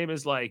guy. His name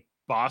is like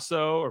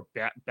Basso or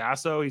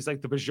Basso. He's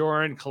like the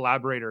Bajoran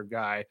collaborator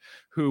guy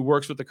who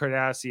works with the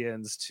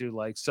Cardassians to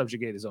like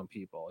subjugate his own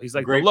people. He's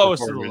like the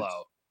lowest of the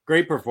low.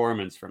 Great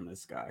performance from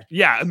this guy.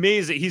 Yeah,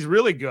 amazing. He's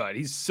really good.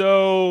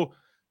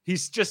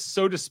 He's just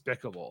so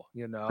despicable,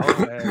 And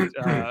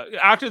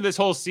after this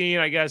whole scene,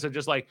 I guess, of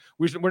just like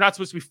we're not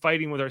supposed to be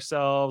fighting with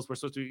ourselves. We're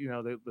supposed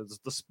to,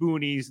 the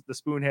spoonies, the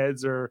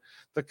spoonheads, or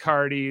the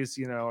Cardis,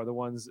 are the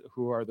ones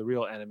who are the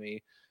real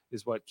enemy,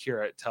 is what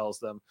Kira tells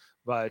them.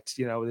 But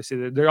they say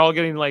that they're all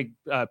getting like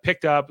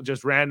picked up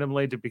just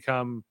randomly to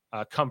become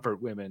comfort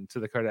women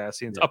to the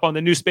Cardassians up on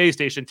the new space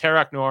station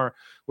Terok Nor,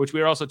 which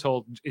we are also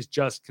told is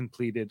just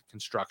completed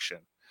construction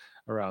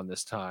around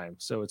this time,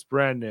 so it's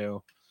brand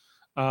new.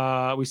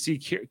 We see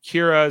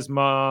Kira's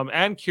mom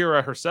and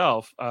Kira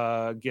herself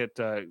get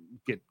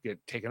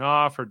taken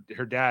off.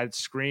 Her dad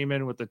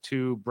screaming with the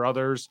 2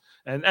 brothers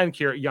and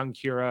young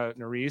Kira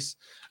Nerys.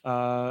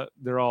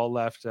 They're all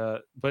left,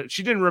 but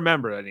she didn't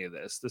remember any of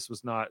this.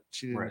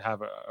 She didn't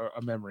have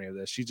a memory of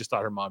this. She just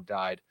thought her mom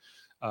died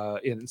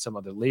in some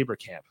other labor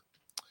camp.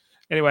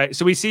 Anyway,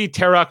 so we see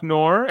Terok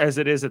Nor as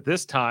it is at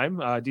this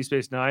time. Deep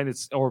Space Nine.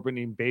 It's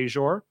orbiting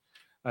Bajor.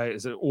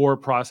 Is an ore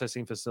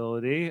processing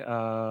facility.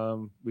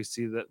 We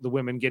see the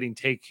women getting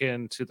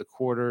taken to the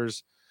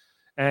quarters,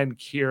 and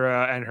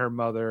Kira and her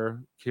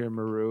mother, Kira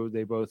Maru,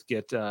 they both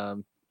get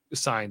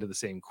assigned to the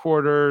same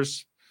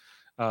quarters.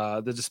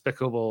 The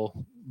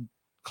despicable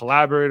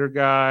collaborator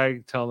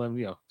guy tell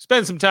them,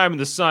 spend some time in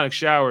the sonic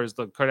showers.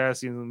 The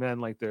Cardassian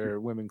men like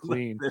their women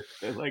clean.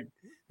 they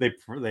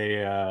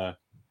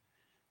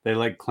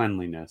like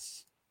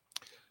cleanliness.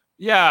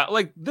 Yeah,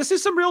 like this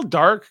is some real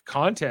dark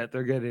content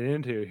they're getting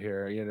into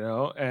here,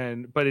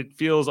 but it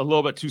feels a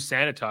little bit too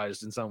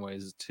sanitized in some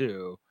ways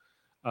too.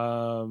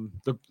 And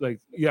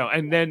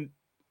then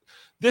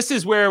this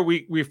is where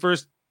we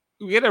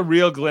get a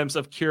real glimpse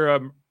of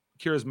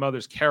Kira's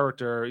mother's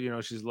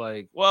character. She's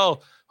like,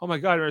 well, oh my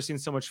God, I've never seen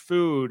so much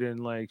food,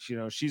 and like,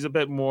 she's a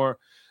bit more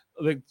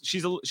like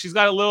she's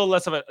got a little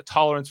less of a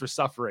tolerance for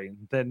suffering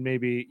than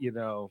maybe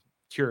Kira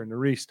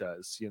Nerys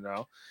does.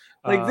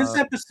 Like this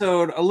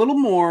episode, a little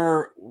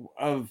more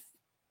of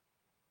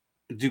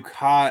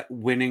Dukat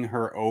winning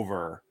her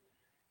over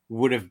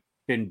would have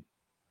been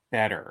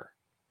better.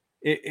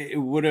 It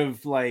would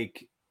have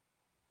like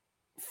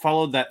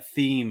followed that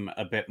theme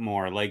a bit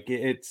more. Like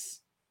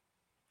it's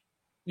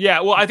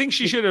Yeah, well, I think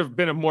she should have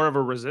been more of a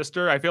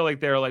resistor. I feel like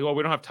they're like, well,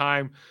 we don't have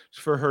time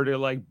for her to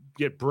like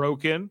get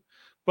broken,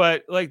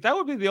 but like that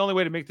would be the only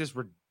way to make this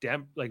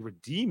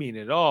redeeming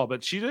at all.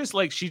 But she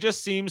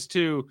just seems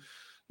to,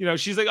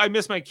 she's like, I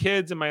miss my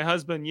kids and my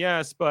husband,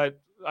 yes, but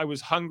I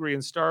was hungry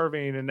and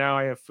starving, and now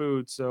I have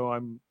food, so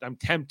I'm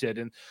tempted.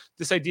 And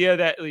this idea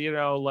that even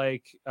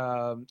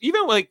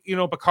like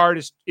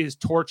Picard is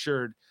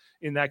tortured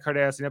in that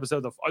Cardassian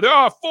episode. There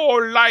are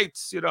 4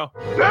 lights,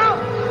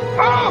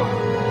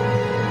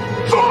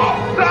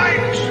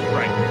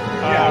 Right.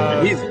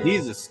 yeah,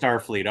 he's a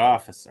Starfleet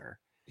officer.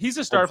 He's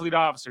a Starfleet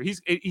officer.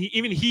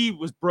 He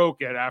was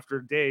broken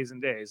after days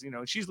and days.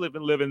 She's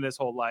living this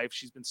whole life.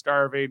 She's been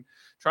starving,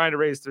 trying to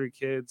raise 3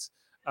 kids.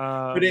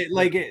 But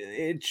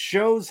it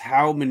shows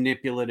how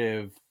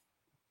manipulative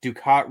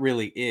Dukat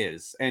really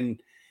is, and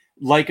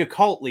like a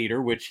cult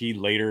leader, which he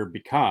later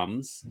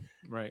becomes.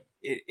 Right.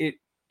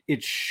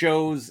 It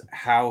shows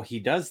how he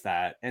does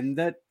that, and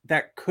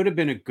that could have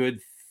been a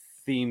good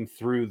theme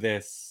through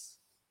this.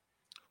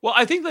 Well,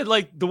 I think that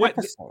like the way,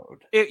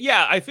 episode.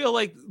 I feel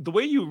like the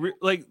way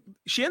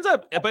she ends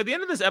up by the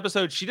end of this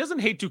episode, she doesn't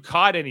hate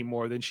Dukat any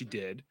more than she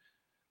did,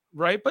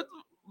 right? But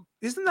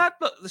shouldn't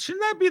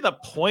that be the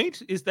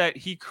point? Is that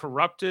he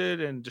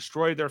corrupted and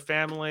destroyed their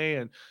family,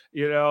 and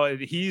and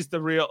he's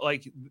the real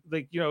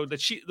the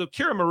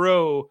Kira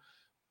Maru,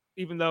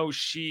 even though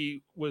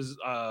she was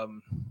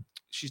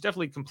she's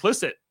definitely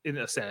complicit in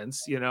a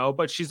sense,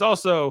 but she's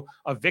also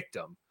a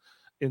victim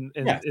in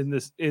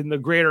the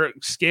greater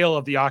scale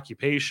of the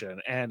occupation.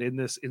 And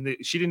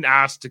she didn't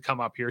ask to come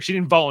up here. She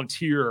didn't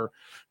volunteer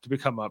to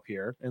become up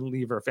here and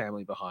leave her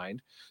family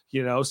behind,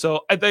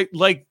 so I think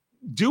like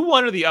do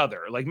one or the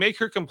other, like make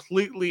her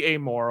completely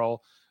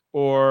amoral,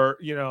 or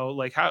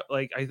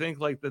I think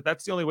like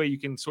that's the only way you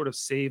can sort of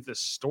save this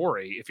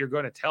story if you're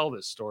going to tell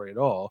this story at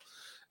all,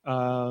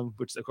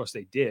 which of course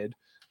they did.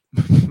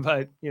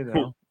 But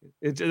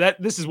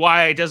this is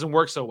why it doesn't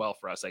work so well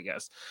for us, I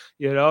guess,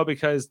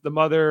 because the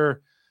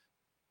mother,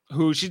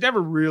 who she's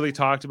never really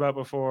talked about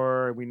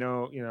before, we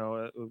know,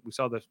 we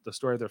saw the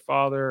story of their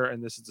father,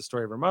 and this is the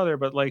story of her mother,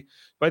 but like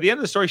by the end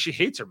of the story, she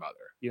hates her mother.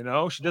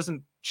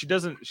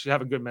 She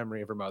have a good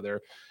memory of her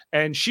mother,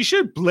 and she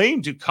should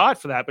blame Dukat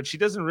for that, but she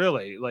doesn't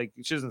really,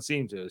 she doesn't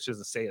seem to. She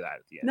doesn't say that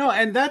at the end. No,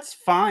 and that's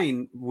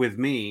fine with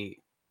me.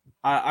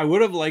 I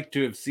would have liked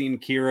to have seen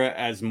Kira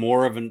as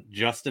more of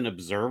just an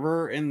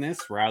observer in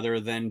this, rather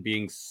than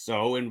being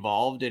so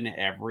involved in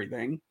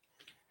everything.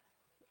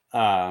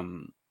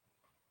 And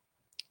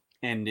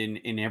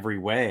in every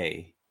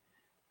way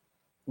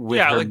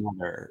with her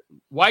mother.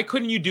 Why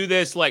couldn't you do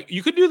this? Like,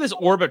 you could do this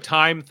Orb of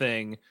Time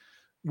thing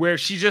where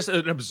she's just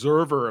an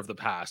observer of the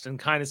past and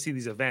kind of see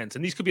these events.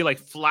 And these could be like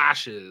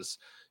flashes,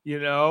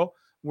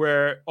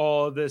 where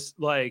all this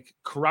like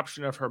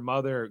corruption of her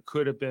mother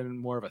could have been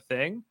more of a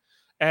thing.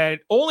 And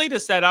only to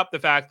set up the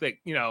fact that,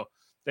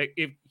 that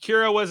if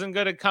Kira wasn't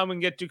going to come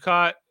and get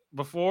Dukat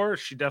before,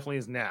 she definitely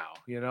is now.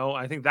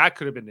 I think that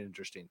could have been an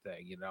interesting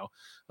thing.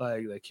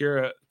 Like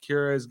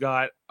Kira's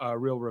got a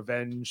real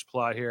revenge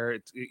plot here.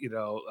 It's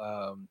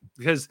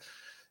because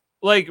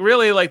like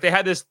really like they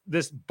had this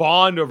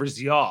bond over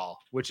Zial,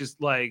 which is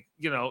like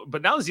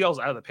but now Zial's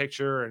out of the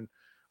picture and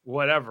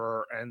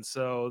whatever, and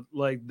so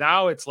like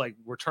now it's like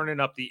we're turning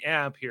up the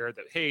amp here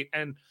that hate,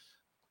 and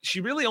she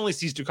really only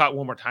sees Dukat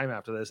one more time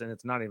after this, and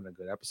it's not even a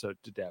good episode,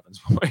 to Davin's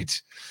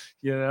point,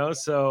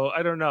 So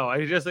I don't know.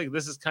 I just think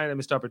this is kind of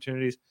missed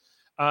opportunities.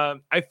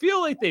 I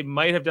feel like they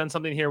might have done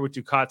something here with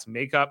Dukat's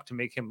makeup to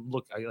make him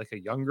look like a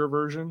younger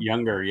version.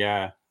 Younger,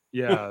 yeah.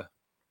 It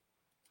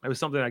was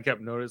something I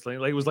kept noticing.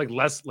 Like it was like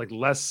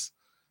less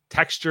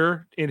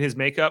texture in his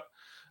makeup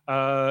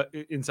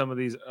in some of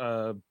these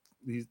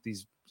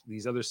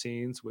other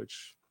scenes.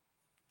 Which,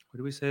 what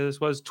did we say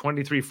this was?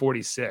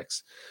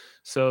 2346.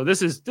 So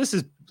this is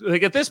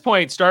like at this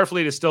point,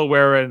 Starfleet is still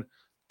wearing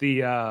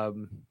the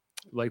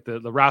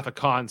the Wrath of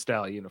Khan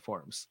style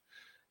uniforms.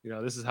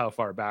 This is how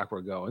far back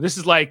we're going. This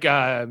is like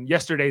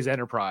yesterday's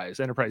Enterprise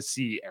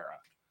C era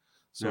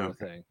sort of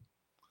thing.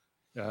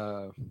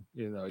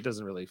 It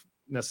doesn't really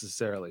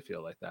necessarily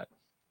feel like that.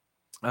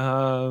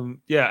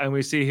 And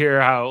we see here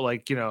how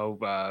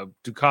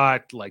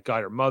Dukat like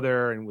got her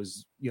mother and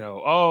was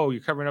oh,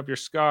 you're covering up your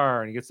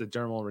scar, and he gets the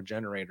dermal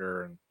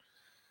regenerator and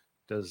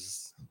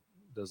does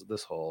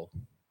this whole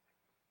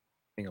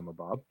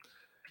thingamabob.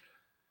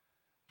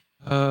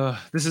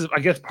 This is, I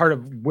guess, part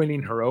of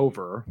winning her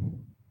over.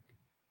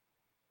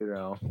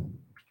 Anyway,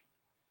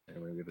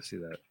 we get to see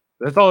that.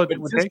 That's all it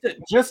would take.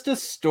 Just a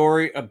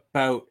story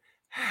about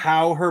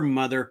how her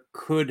mother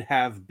could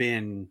have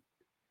been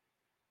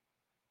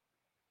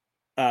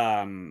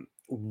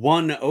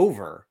won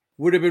over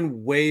would have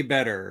been way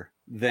better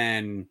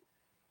than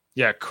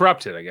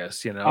corrupted, I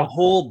guess. A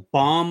whole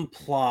bomb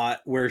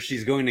plot where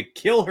she's going to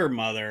kill her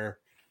mother.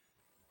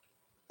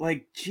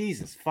 Like,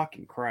 Jesus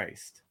fucking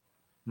Christ.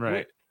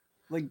 Right.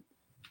 Like,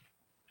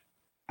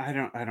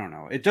 I don't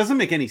know. It doesn't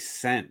make any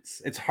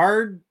sense. It's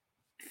hard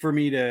for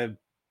me to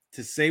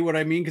say what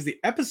I mean because the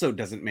episode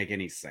doesn't make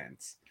any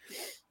sense.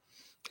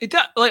 It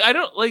does, like, I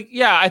don't like,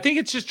 yeah, I think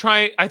it's just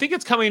trying, I think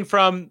it's coming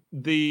from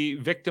the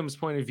victim's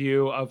point of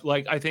view of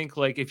like, I think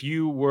like if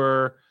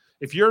your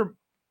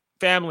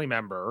family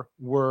member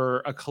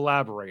were a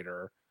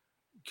collaborator,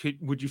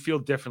 would you feel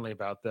differently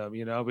about them,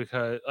 you know?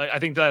 Because I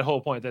think that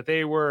whole point that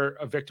they were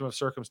a victim of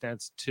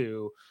circumstance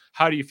too.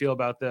 How do you feel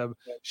about them?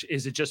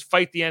 Is it just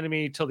fight the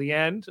enemy till the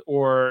end,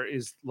 or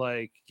is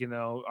like, you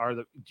know,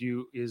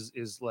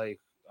 is like,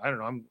 I don't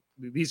know,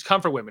 these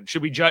comfort women,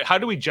 should we judge, how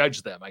do we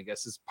judge them, I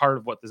guess is part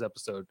of what this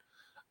episode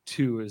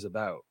 2 is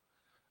about.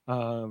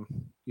 You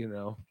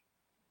know,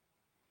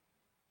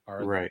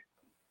 Right.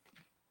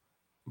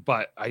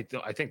 But I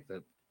think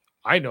that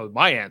I know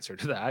my answer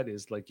to that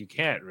is like, you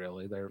can't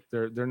really,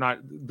 they're not,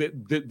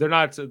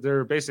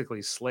 they're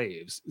basically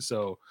slaves.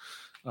 So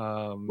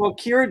Well,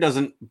 Kira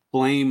doesn't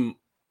blame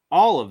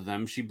all of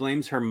them. She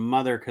blames her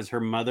mother because her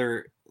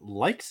mother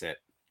likes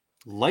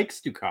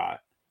Dukat.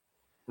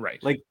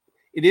 right. Like,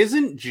 it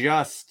isn't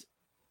just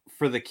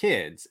for the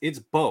kids, it's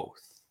both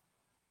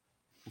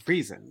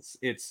reasons.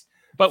 It's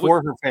but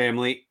for her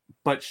family,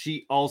 but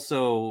she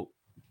also,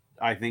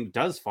 I think,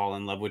 does fall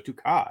in love with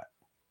Dukat.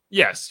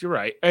 Yes, you're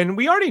right. And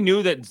we already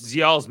knew that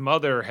Zial's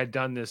mother had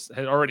done this,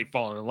 had already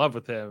fallen in love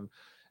with him.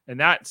 And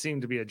that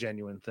seemed to be a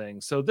genuine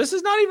thing. So this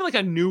is not even like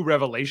a new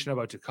revelation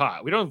about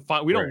Dukat. We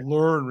don't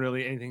learn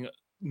really anything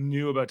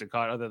new about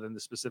Dukat other than the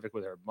specific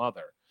with her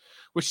mother,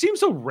 which seems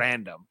so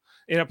random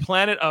in a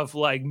planet of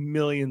like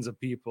millions of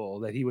people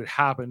that he would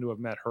happen to have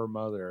met her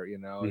mother. You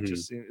know, It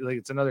just seems like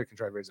it's another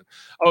contrived reason.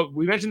 Oh,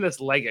 we mentioned this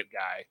Leggett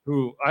guy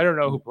who I don't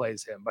know who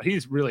plays him, but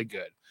he's really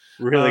good.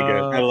 Really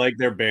good. I like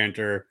their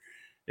banter.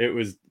 It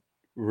was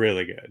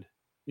really good.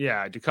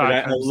 Yeah,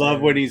 Dukat. I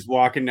love when he's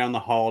walking down the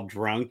hall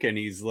drunk and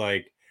he's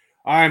like,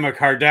 I'm a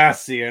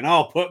Cardassian.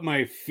 I'll put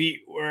my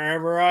feet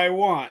wherever I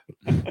want.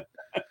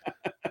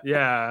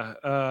 Yeah.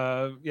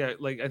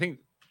 Like I think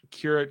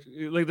Kira,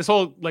 like this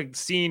whole like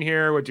scene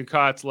here with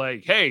Dukat's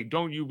like, hey,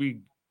 don't you be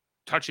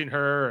touching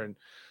her.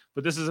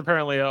 But this is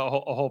apparently a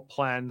whole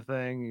planned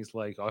thing. He's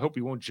like, I hope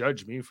you won't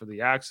judge me for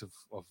the acts of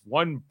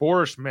one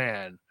boorish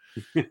man.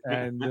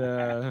 And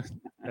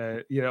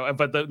you know,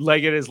 but the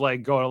Leggett is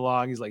like going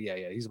along. He's like,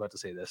 yeah, he's about to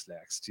say this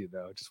next, you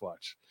know, just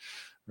watch.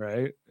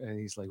 Right. And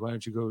he's like, why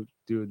don't you go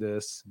do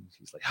this? And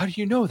he's like, how do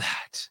you know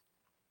that?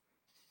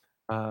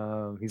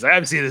 He's like,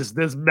 I've seen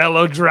this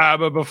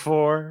melodrama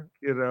before,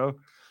 you know.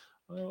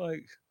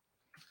 Like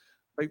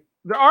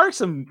there are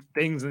some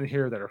things in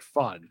here that are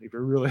fun if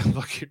you're really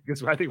looking,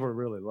 because I think we're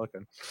really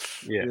looking.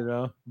 Yeah. You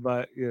know,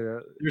 but you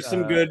know, there's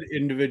some good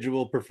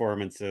individual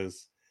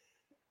performances.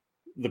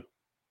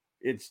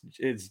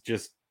 It's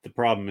just the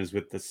problem is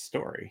with the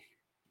story.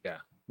 Yeah.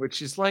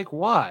 Which is like,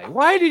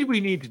 why did we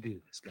need to do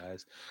this,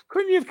 guys?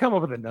 Couldn't you have come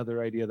up with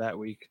another idea that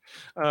week?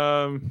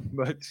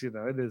 But you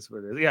know, it is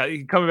what it is.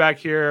 Yeah, coming back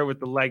here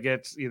with the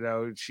Leggett, you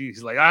know,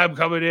 she's like, I'm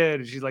coming in,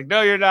 and she's like,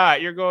 no, you're not,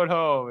 you're going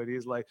home. And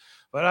he's like,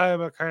 but I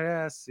am a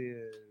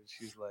Cardassian.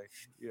 She's like,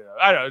 you know,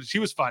 I don't know, she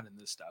was fun in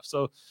this stuff.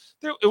 So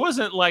it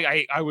wasn't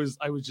like I was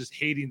just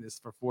hating this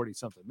for 40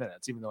 something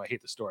minutes, even though I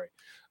hate the story,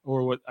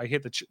 or what I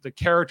hate the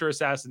character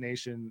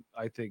assassination.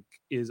 I think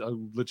is a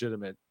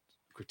legitimate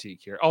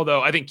critique here,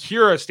 although I think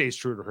Kira stays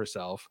true to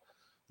herself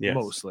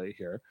mostly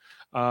here.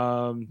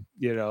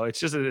 You know,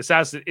 it's just an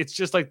assassin. It's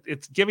just like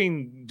it's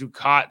giving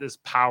Dukat this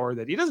power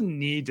that he doesn't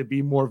need to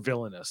be more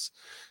villainous.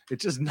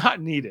 It's just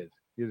not needed,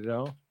 you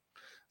know.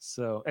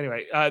 So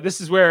anyway, this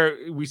is where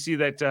we see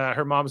that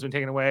her mom's been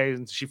taken away,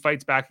 and she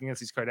fights back against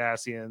these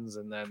Cardassians,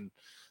 and then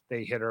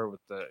they hit her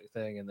with the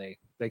thing, and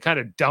they kind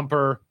of dump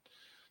her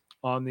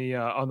on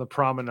the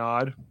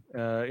promenade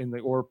in the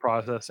orb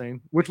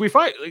processing, which we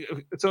find.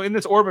 So in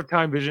this orb of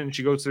time vision,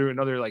 she goes through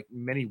another like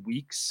many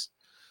weeks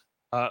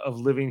of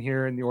living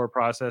here in the orb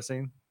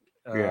processing.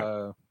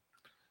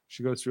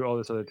 She goes through all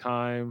this other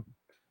time.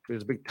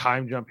 There's a big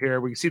time jump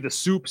here. We can see the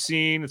soup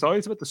scene. It's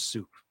always about the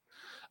soup.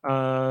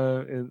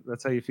 And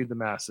that's how you feed the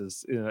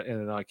masses in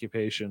an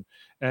occupation.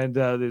 And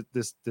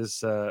this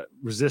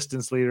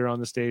resistance leader on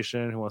the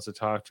station who wants to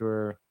talk to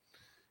her.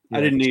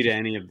 I didn't need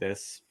any of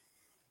this.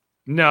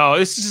 No,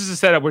 this is just a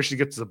setup where she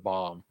gets the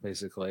bomb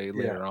basically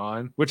later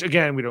on, which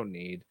again we don't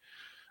need.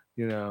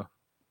 You know,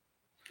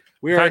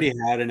 we already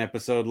had an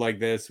episode like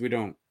this. We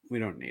don't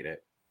need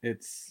it.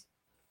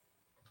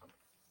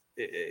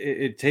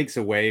 It takes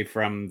away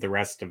from the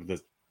rest of the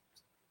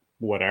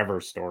whatever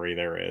story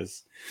there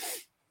is.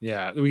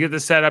 Yeah, we get the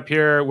setup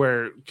here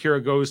where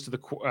Kira goes to the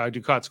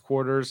Dukat's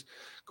quarters,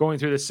 going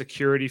through the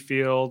security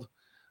field.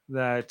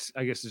 That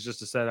I guess is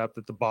just a setup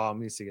that the bomb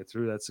needs to get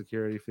through that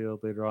security field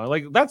later on.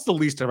 Like that's the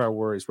least of our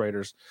worries,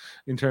 writers,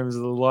 in terms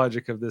of the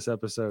logic of this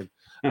episode.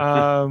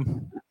 But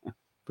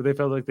they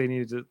felt like they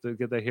needed to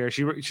get that here.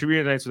 She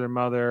reunites with her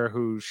mother,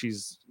 who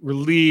she's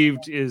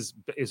relieved is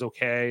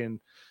okay, and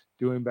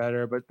doing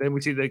better. But then we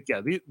see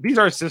that these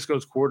are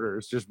Cisco's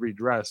quarters, just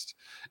redressed,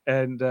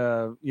 and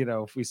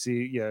we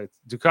see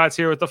Ducat's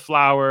here with the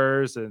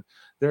flowers, and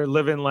they're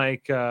living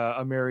like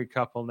a married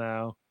couple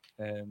now,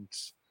 and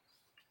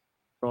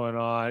going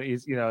on.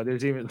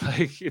 There's even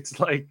like it's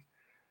like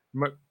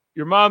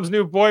your mom's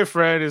new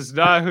boyfriend is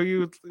not who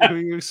you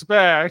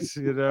expect,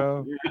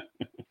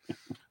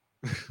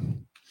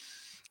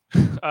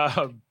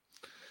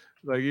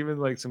 like even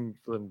like some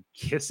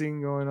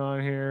kissing going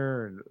on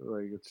here, and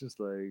like it's just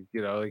like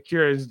like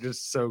Kira is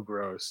just so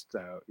grossed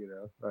out,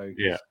 like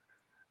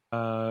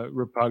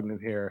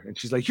repugnant here, and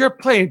she's like, "You're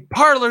playing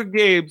parlor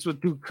games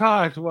with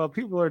Dukat while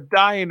people are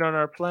dying on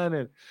our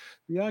planet.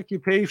 The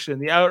occupation,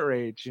 the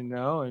outrage,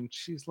 and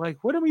she's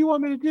like, "What do you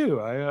want me to do?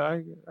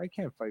 I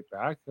can't fight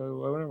back, so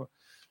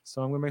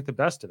I'm gonna make the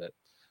best of it."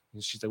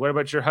 And she's like, "What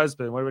about your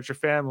husband? What about your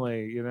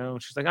family?"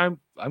 And she's like, "I'm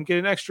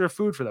getting extra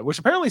food for that," which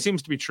apparently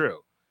seems to be true.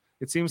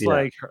 It seems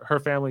like her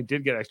family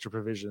did get extra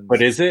provisions.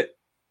 But is it?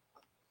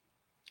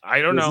 I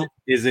don't know.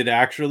 Is it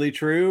actually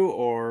true,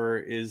 or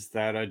is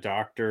that a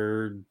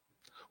doctor?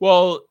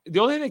 Well, the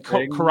only thing that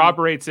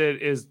corroborates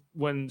it is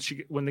when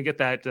they get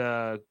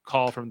that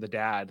call from the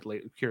dad,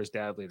 Kira's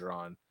dad, later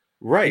on.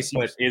 Right,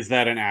 but is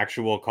that an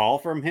actual call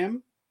from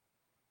him?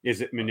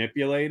 Is it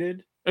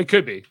manipulated? It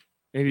could be.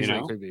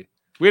 It could be.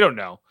 We don't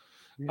know.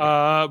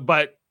 Yeah.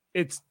 But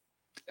it's.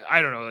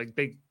 I don't know. Like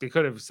they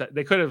could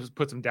have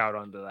put some doubt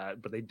onto that,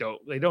 but they don't.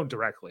 They don't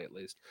directly, at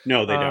least.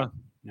 No, they don't.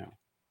 No.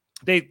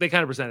 They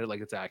kind of present it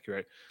like it's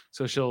accurate,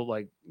 so she'll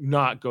like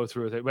not go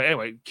through with it. But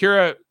anyway,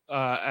 Kira,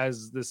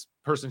 as this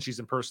person she's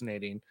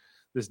impersonating,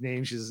 this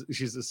name she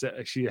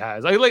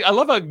has. I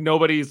love how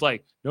nobody's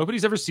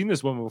ever seen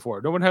this woman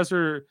before. No one has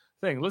her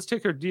thing. Let's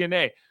take her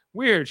DNA.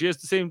 Weird. She has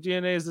the same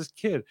DNA as this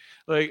kid.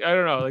 Like I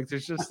don't know. Like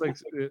there's just like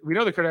we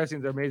know the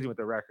Kardashians are amazing with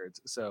their records,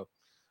 so.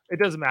 It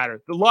doesn't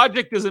matter. The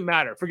logic doesn't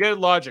matter. Forget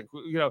logic.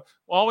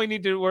 All we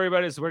need to worry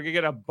about is we're gonna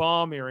get a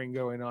bomb earring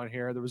going on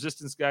here. The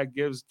resistance guy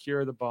gives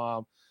Kira the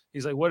bomb.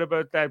 He's like, "What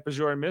about that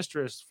Bajor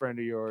mistress friend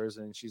of yours?"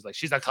 And she's like,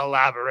 "She's a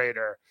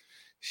collaborator.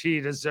 She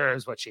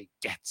deserves what she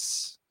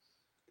gets."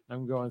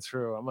 I'm going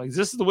through. I'm like, "Is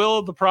this the will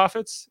of the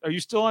prophets? Are you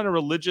still on a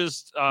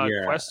religious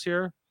quest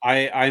here?"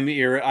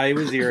 I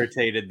was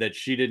irritated that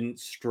she didn't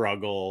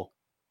struggle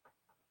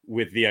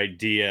with the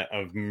idea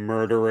of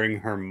murdering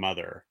her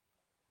mother.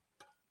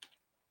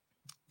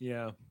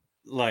 Yeah,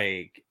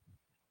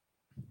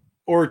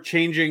 or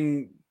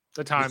changing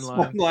the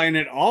timeline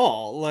at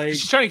all. Like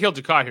she's trying to kill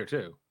Dukat here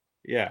too.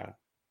 Yeah.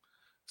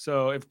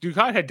 So if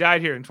Dukat had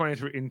died here in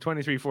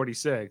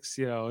 2346,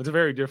 it's a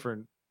very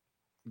different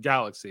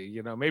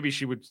galaxy. Maybe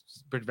she would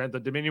prevent the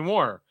Dominion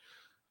War.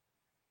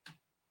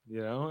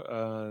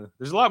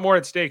 There's a lot more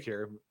at stake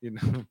here.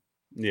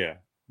 Yeah,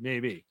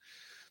 maybe.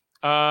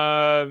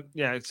 So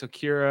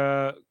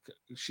Kira,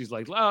 she's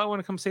like, I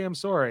want to come say I'm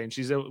sorry, and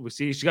we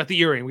see she got the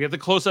earring. We get the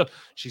close up.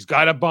 She's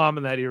got a bomb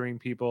in that earring,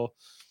 people.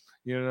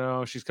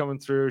 She's coming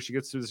through. She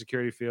gets through the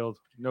security field.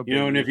 No,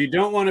 and if you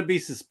don't want to be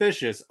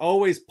suspicious,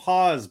 always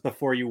pause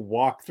before you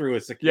walk through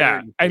a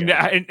security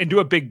field. And do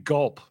a big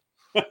gulp.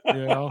 Is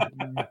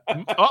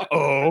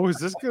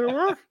this gonna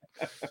work?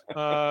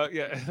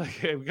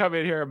 We come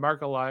in here, and Mark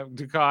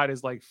Dukat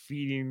is like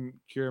feeding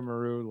Kira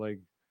Maru like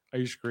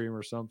ice cream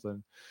or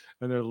something,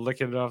 and they're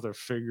licking it off their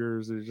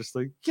fingers. They're just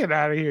like, "Get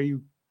out of here,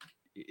 you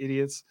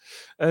idiots!"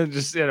 And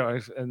just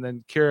and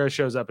then Kira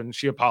shows up and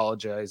she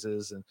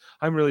apologizes, and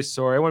I'm really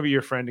sorry. I want to be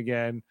your friend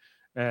again.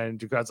 And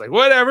Dukat's like,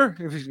 "Whatever,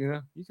 if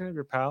you can have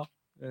your pal.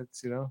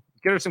 It's get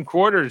her some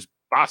quarters,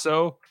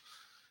 bosso.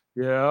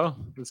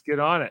 Let's get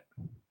on it."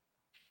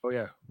 Oh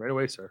yeah, right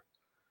away, sir.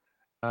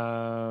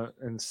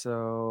 And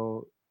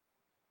so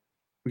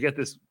we get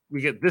this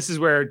is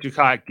where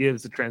Dukat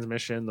gives the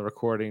transmission, the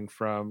recording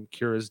from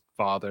Kira's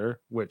father,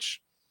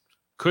 which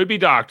could be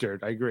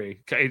doctored. I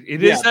agree.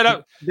 It is set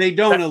up. They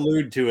don't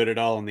allude to it at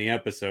all in the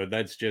episode.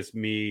 That's just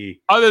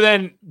me. Other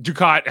than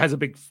Dukat has a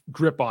big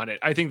grip on it.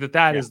 I think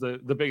that is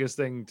the biggest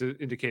thing to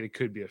indicate it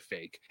could be a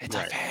fake. It's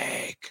a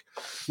fake.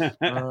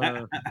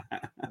 A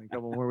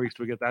couple more weeks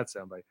to get that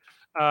soundbite.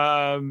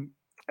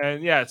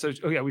 And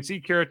we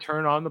see Kira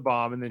turn on the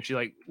bomb, and then she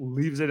like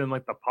leaves it in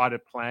like the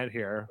potted plant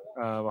here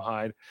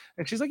behind,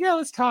 and she's like, "Yeah,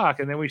 let's talk."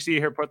 And then we see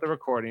her put the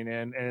recording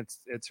in, and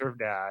it's her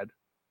dad.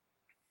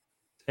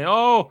 And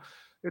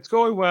it's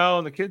going well,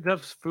 and the kids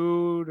have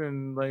food,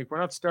 and like we're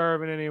not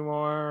starving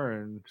anymore,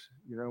 and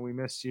we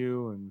miss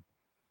you.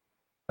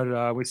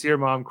 But we see her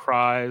mom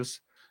cries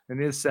and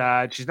is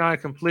sad. She's not a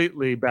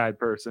completely bad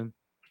person.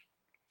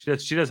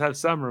 She does have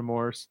some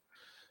remorse.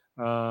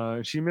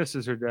 She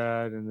misses her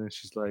dad, and then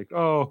she's like,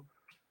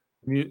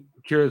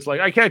 Kira's like,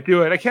 "I can't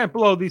do it. I can't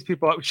blow these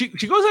people up." She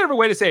goes out of her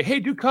way to say,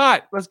 "Hey,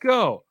 Dukat, let's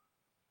go."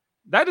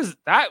 That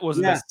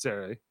wasn't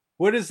necessary.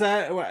 What is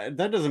that?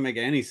 That doesn't make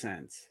any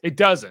sense. It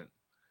doesn't.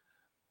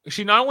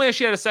 She not only has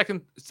she had a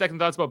second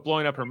thoughts about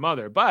blowing up her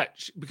mother, but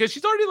because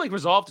she's already like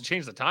resolved to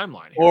change the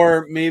timeline here.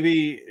 Or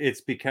maybe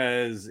it's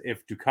because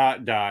if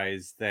Dukat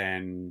dies,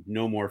 then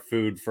no more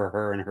food for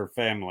her and her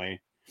family.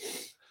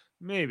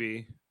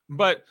 Maybe,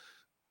 but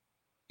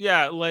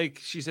Yeah, like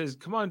she says,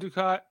 "Come on,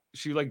 Dukat."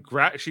 She like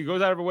she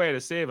goes out of her way to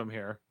save him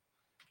here.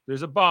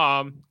 There's a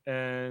bomb,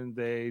 and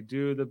they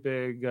do the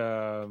big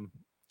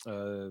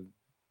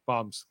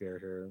bomb scare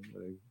here.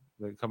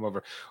 They come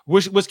over.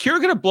 Was Kira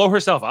going to blow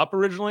herself up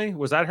originally?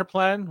 Was that her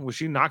plan? Was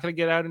she not going to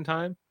get out in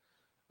time?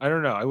 I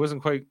don't know. I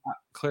wasn't quite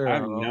clear. I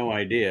have no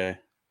idea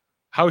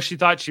how she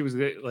thought she was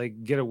gonna,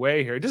 like, get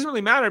away here. It doesn't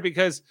really matter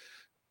because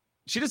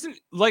she doesn't,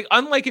 like,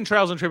 unlike in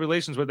Trials and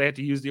Tribulations where they had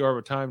to use the orb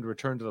of time to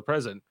return to the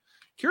present.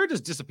 Kira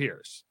just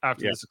disappears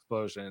after this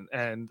explosion,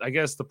 and I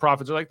guess the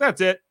prophets are like,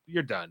 "That's it,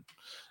 you're done."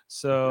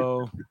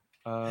 So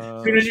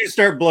as soon as you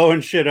start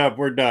blowing shit up,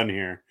 we're done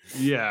here.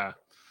 Yeah,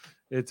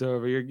 it's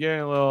over. You're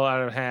getting a little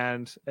out of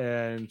hand,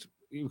 and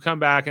you come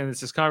back, and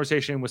it's this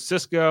conversation with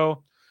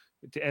Cisco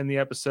to end the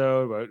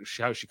episode about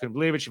how she couldn't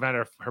believe it. She found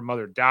out her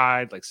mother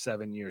died like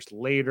 7 years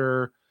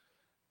later.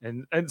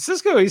 And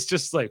Cisco, he's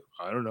just like,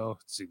 I don't know, it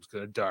seems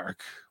kind of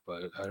dark,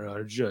 but I don't know how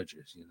to judge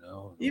it, you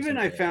know. Even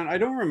I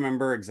don't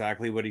remember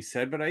exactly what he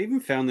said, but I even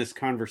found this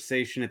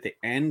conversation at the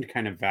end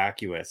kind of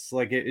vacuous.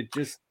 Like it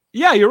just.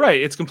 Yeah, you're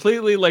right. It's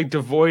completely like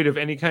devoid of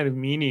any kind of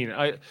meaning.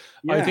 I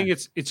think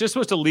it's just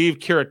supposed to leave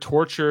Kira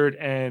tortured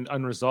and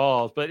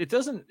unresolved, but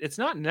it's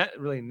not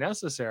really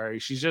necessary.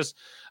 It's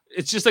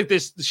just like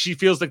this. She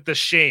feels like the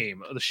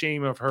shame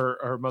of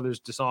her mother's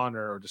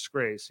dishonor or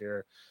disgrace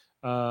here.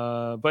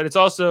 But it's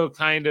also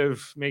kind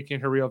of making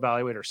her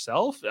reevaluate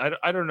herself.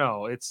 I don't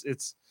know. It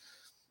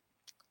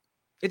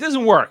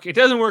doesn't work. It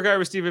doesn't work out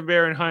with Stephen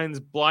Bear and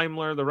Heinz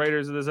Bleimler, the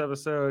writers of this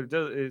episode.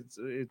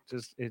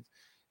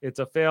 It's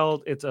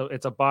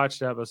a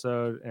botched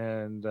episode,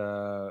 and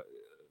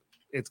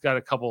it's got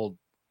a couple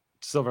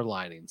silver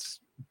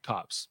linings,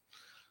 tops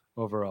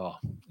overall.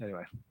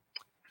 Anyway,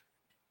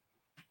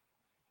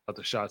 let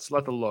the shots,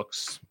 let the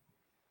looks,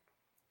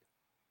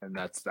 and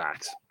that's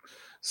that.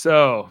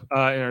 So in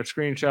our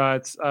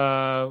screenshots,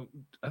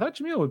 I thought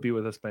Jamil would be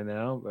with us by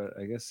now, but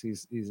I guess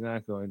he's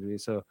not going to be.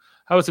 So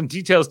how about some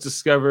details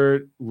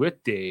discovered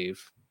with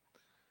Dave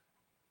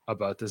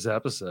about this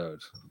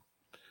episode?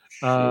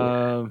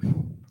 Sure.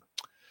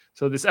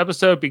 So this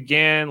episode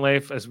began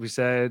life, as we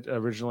said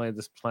originally.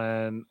 This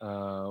plan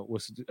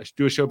was to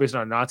do a show based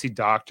on a Nazi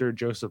doctor,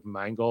 Joseph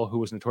Mengele, who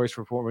was notorious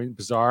for performing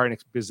bizarre and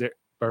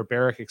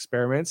barbaric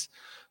experiments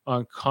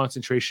on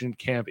concentration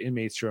camp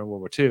inmates during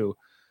World War II,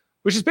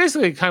 which is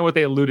basically kind of what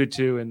they alluded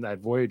to in that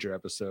Voyager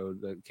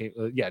episode that came.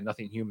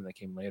 Nothing Human, that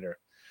came later.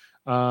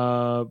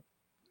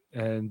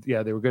 And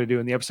yeah, they were going to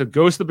do in the episode,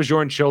 ghosts of the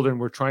Bajoran children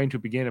were trying to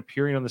begin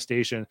appearing on the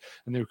station,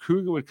 and the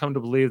crew would come to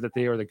believe that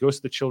they are the ghosts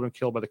of the children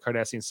killed by the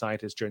Cardassian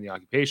scientists during the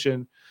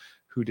occupation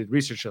who did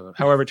research on them.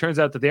 However, it turns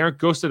out that they aren't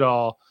ghosts at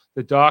all.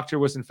 The doctor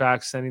was in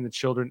fact sending the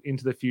children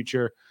into the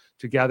future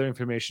to gather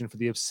information for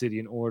the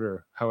Obsidian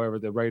Order. However,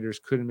 the writers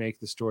couldn't make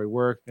the story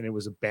work, and it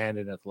was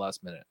abandoned at the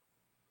last minute.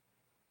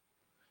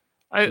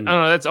 I don't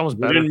know. That's almost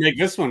better. Didn't make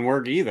this one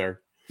work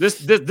either. This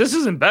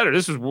isn't better.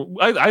 This is.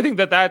 I think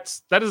that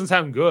doesn't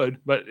sound good,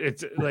 but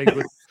it's like,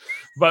 with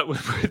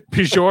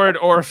Bajoran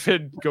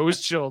orphan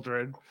ghost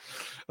children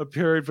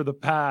appearing for the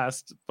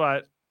past.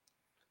 But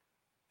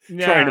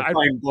yeah, trying to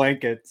find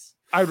blankets.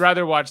 I'd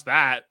rather watch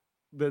that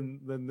than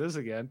this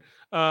again.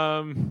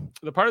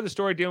 The part of the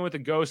story dealing with the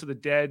ghosts of the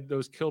dead,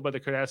 those killed by the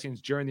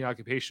Cardassians during the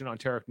occupation on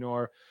Terok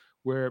Nor,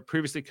 were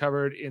previously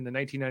covered in the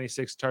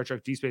 1996 Star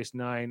Trek Deep Space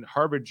Nine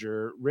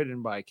Harbinger,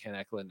 written by Ken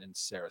Eklund and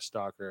Sarah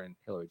Stalker and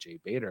Hilary J.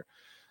 Bader.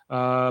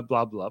 Blah,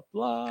 blah,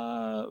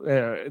 blah.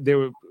 Could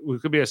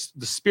be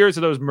the spirits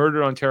of those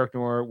murdered on Terok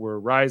Nor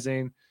were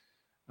rising,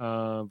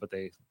 but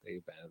they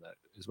abandoned that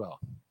as well.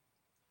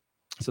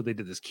 So they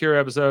did this Kira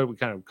episode. We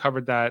kind of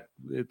covered that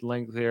at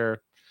length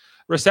here.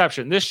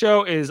 Reception. This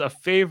show is a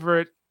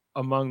favorite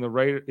among the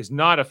writers. Is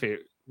not a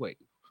favorite. Wait.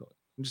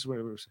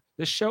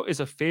 This show is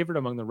a favorite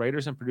among the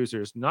writers and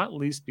producers, not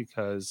least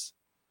because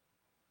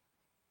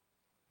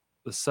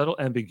the subtle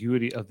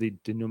ambiguity of the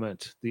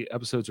denouement, the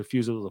episode's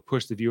refusal to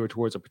push the viewer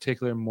towards a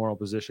particular moral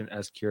position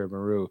as Kira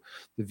Maru.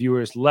 The viewer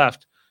is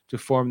left to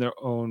form their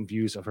own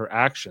views of her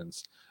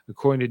actions.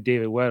 According to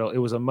David Weddle, it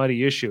was a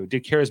muddy issue.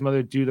 Did Kira's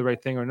mother do the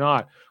right thing or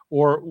not?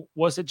 Or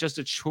was it just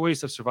a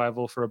choice of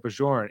survival for a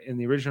Bajoran? In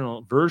the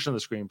original version of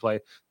the screenplay,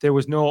 there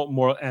was no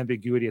moral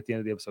ambiguity at the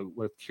end of the episode,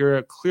 with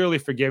Kira clearly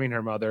forgiving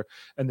her mother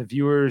and the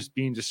viewers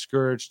being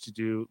discouraged to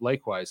do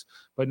likewise.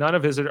 But none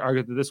of visitors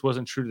argued that this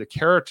wasn't true to the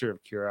character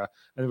of Kira,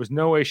 and there was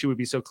no way she would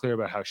be so clear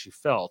about how she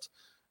felt.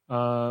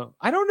 I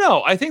don't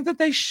know. I think that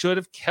they should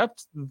have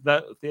kept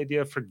the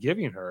idea of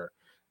forgiving her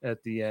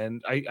at the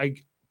end.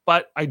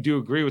 But I do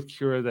agree with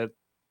Kira that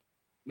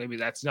maybe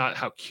that's not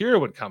how Kira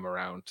would come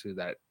around to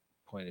that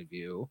point of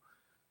view.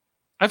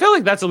 I feel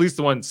like that's at least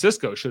the one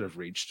Cisco should have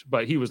reached,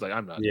 but he was like,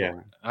 I'm not gonna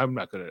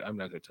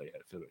tell you how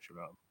to feel about your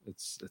mom.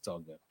 It's all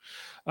good.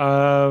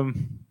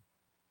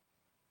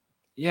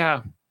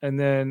 Yeah. And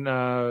then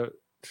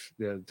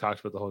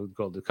talks about the whole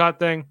Gul Dukat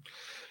thing.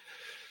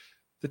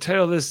 The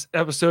title of this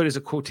episode is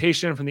a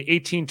quotation from the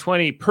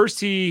 1820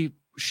 Percy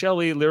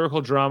Shelley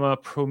lyrical drama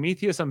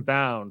Prometheus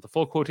Unbound. The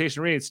full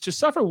quotation reads, to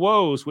suffer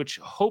woes which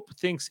hope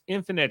thinks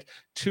infinite,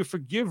 to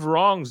forgive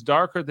wrongs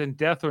darker than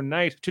death or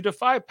night, to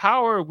defy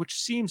power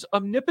which seems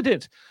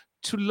omnipotent,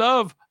 to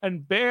love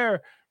and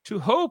bear, to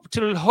hope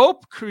till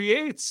hope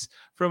creates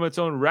from its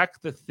own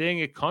wreck the thing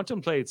it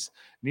contemplates,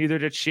 neither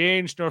to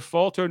change nor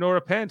falter nor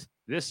repent.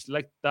 This,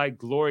 like thy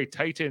glory,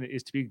 Titan,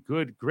 is to be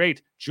good,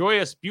 great,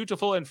 joyous,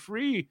 beautiful, and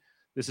free.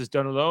 This is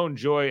done alone,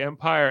 joy,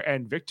 empire,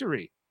 and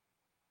victory.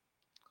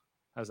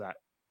 How's that?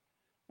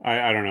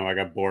 I don't know. I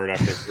got bored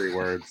after 3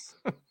 words.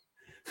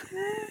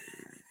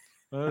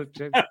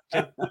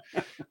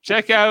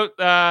 Check out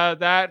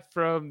that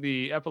from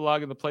the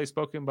epilogue in the play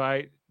spoken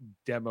by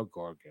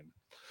Demogorgon.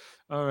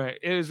 All right.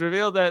 It is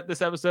revealed that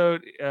this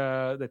episode,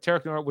 that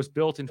Terok Nor was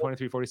built in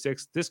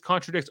 2346. This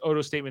contradicts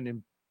Odo's statement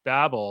in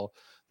Babel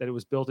that it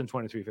was built in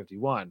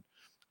 2351.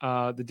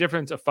 The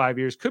difference of 5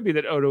 years could be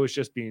that Odo is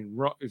just being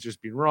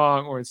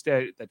wrong, or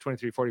instead that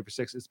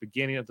 2346 is the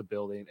beginning of the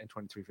building and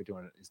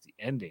 2351 is the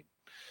ending.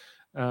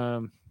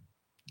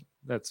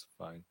 That's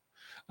fine.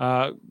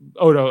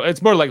 Odo,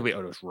 it's more likely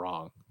Odo's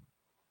wrong.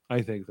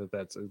 I think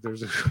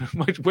there's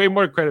way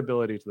more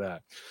credibility to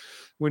that.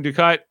 When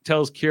Dukat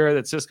tells Kira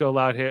that Sisko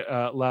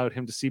allowed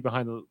him to see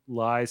behind the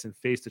lies and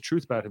face the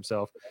truth about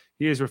himself,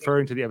 he is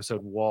referring to the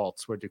episode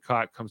Waltz, where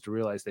Dukat comes to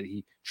realize that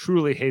he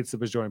truly hates the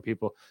Bajoran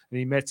people, and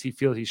he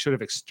feels he should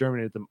have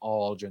exterminated them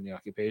all during the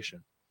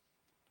occupation.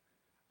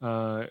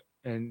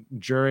 And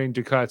during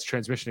Dukat's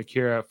transmission to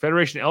Kira,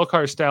 Federation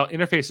Elcar-style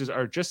interfaces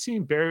are just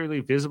seen barely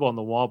visible on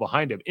the wall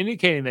behind him,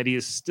 indicating that he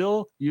is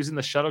still using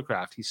the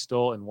shuttlecraft he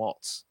stole in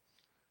Waltz.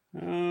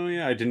 Oh,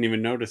 yeah. I didn't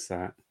even notice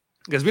that.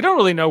 Because we don't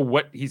really know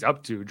what he's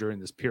up to during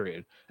this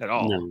period at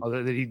all. No.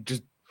 Other than he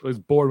just was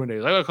bored one day.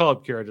 Like, I'll call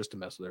up Kira just to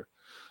mess with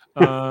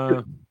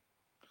her.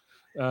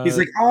 He's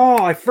like,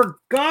 oh, I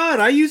forgot.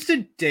 I used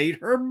to date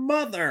her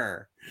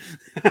mother.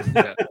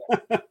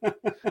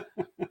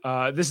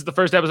 This is the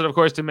first episode, of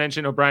course, to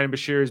mention O'Brien and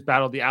Bashir's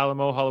battle at the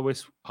Alamo,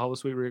 Hollow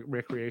Sweet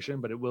Recreation,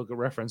 but it will get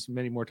referenced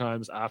many more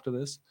times after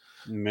this.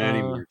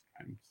 Many more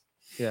times.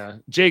 Yeah.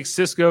 Jake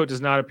Sisko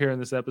does not appear in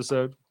this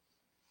episode.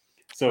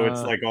 So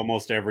it's like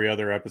almost every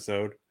other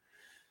episode.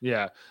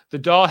 Yeah. The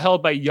doll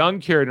held by young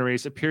Kira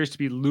Nerys appears to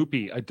be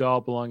Loopy, a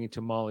doll belonging to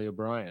Molly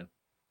O'Brien.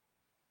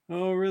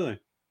 Oh, really?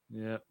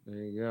 Yeah,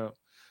 there you go.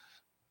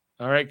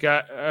 All right,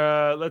 guys.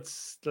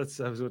 Let's.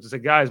 I was about to say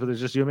guys, but it's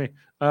just you and me.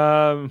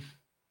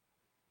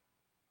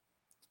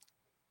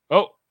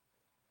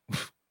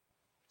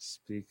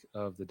 Speak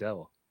of the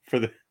devil.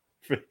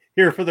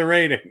 Here for the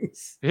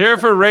ratings. Here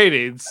for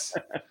ratings.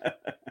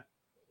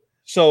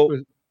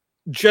 So,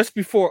 just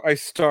before I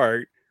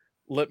start,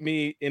 let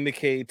me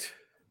indicate,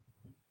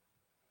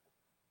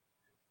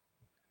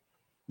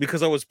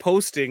 because I was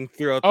posting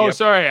throughout.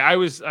 Sorry, I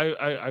was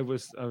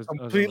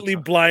completely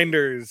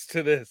blinders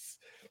to this.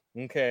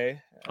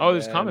 Okay.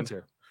 There's comments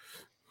here.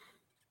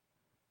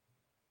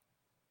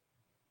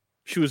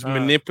 She was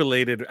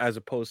manipulated as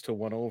opposed to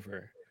won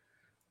over.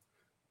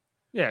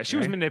 Yeah, she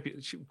was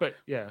manipulated, but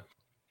yeah.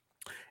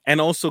 And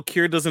also,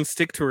 Kira doesn't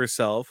stick to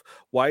herself.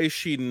 Why is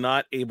she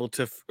not able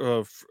to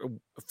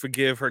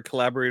forgive her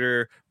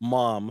collaborator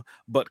mom,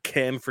 but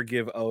can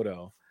forgive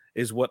Odo?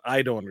 Is what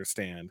I don't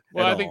understand.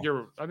 Well, I think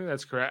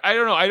that's correct. I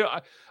don't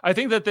know. I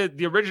think that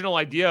the original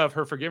idea of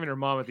her forgiving her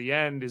mom at the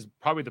end is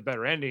probably the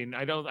better ending.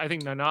 I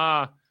think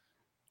Nana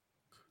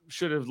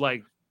should have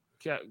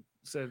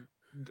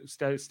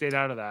stayed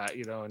out of that,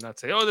 and not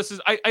say, this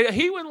is. I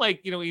hate when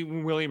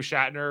even William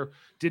Shatner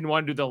didn't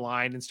want to do the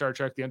line in Star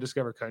Trek: The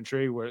Undiscovered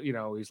Country where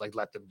he's like,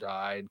 let them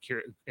die,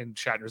 and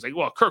Shatner's like,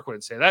 well, Kirk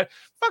wouldn't say that.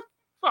 Fuck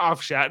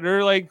off,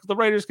 Shatner. Like, the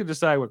writers can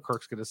decide what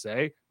Kirk's gonna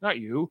say, not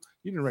you.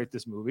 You didn't write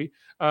this movie.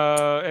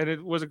 And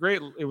it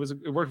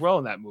worked well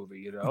in that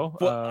movie,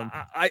 But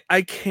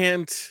I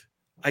can't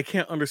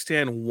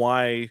understand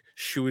why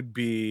she would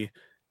be,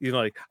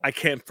 I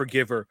can't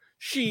forgive her.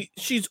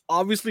 She's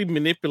obviously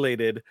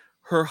manipulated.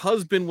 Her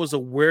husband was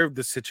aware of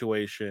the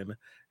situation,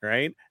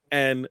 right?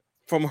 And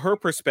from her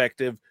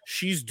perspective,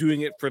 she's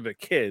doing it for the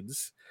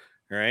kids,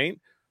 right?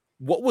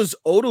 What was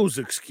Odo's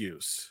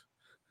excuse,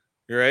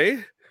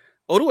 right?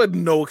 Odo had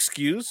no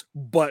excuse,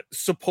 but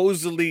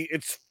supposedly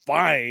it's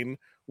fine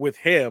with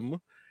him.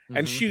 Mm-hmm.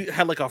 And she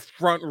had like a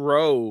front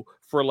row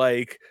for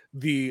like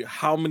the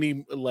how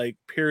many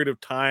period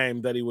of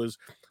time that he was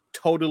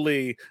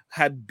totally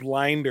had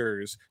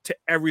blinders to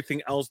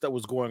everything else that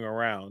was going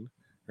around,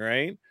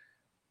 right?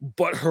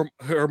 But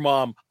her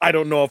mom, I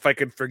don't know if I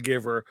can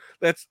forgive her.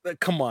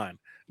 Come on.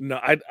 No,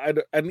 I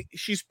mean,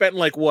 she spent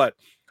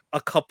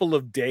a couple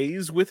of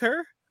days with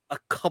her? A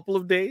couple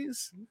of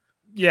days?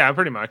 Yeah,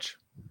 pretty much.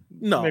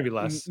 No, maybe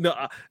less.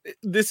 No,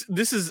 this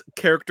is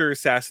character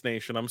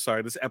assassination. I'm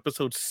sorry. This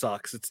episode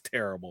sucks. It's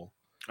terrible.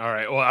 All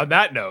right. Well, on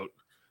that note,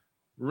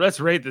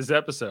 let's rate this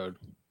episode.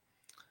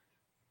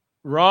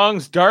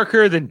 Wrongs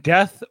darker than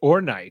death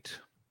or night.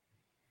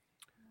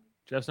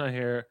 Jeff's not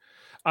here.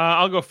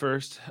 I'll go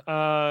first.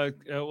 Well,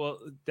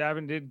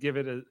 Davin did give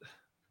it a.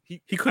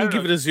 He couldn't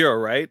give it a 0,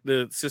 right?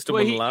 The system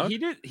wouldn't allow. He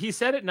did. He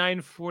said it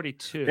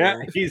 942.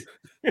 Yeah,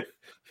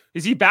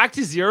 Is he back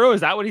to 0?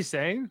 Is that what he's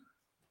saying?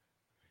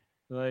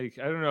 Like,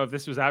 I don't know if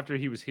this was after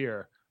he was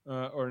here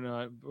or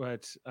not,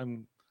 but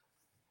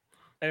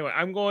anyway,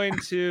 I'm going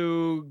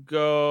to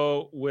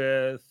go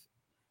with,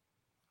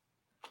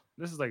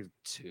 this is like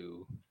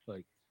 2.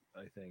 Like,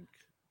 I think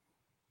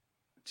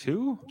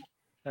 2?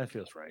 That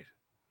feels right.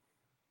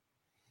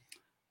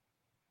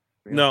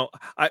 Yeah. No,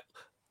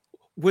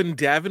 when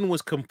Davin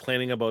was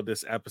complaining about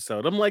this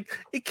episode, I'm like,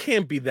 it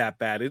can't be that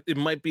bad. It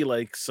might be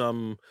like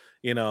some,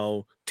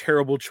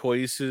 terrible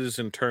choices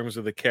in terms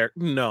of the character.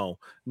 No,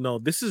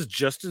 this is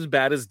just as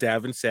bad as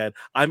Davin said.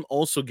 I'm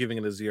also giving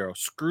it a 0.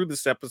 Screw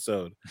this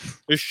episode.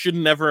 This should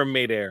never have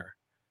made air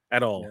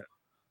at all.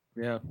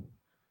 Yeah.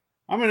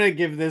 I'm going to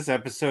give this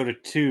episode a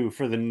 2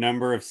 for the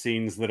number of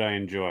scenes that I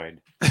enjoyed.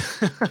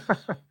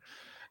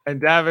 And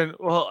Davin,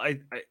 well,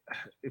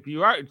 if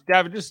you are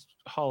Davin, just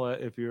holla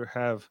if you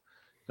have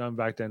gone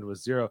back down to a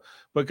 0.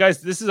 But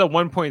guys, this is a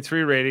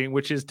 1.3 rating,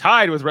 which is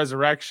tied with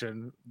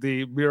Resurrection,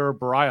 the Mirror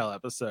Boreal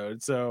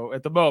episode. So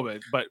at the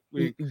moment, but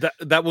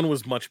that one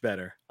was much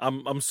better.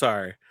 I'm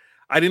sorry,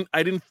 I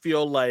didn't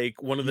feel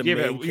like one of the main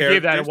characters. You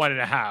gave that a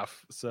 1.5.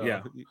 So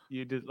yeah,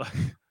 you did like.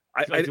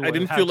 I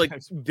didn't feel like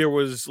there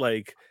was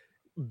like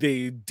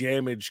they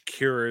damaged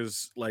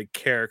Kira's like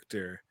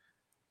character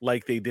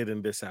like they did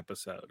in this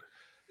episode.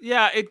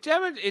 Yeah, it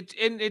doesn't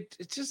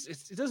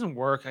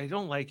work. I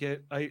don't like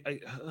it.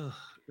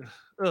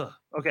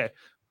 Okay.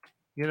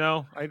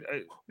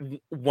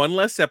 One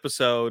less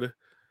episode.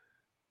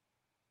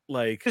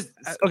 Like,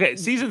 okay,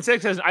 season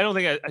 6 I don't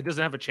think it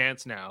doesn't have a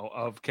chance now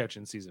of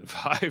catching season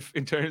 5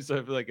 in terms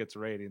of like its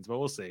ratings, but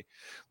we'll see.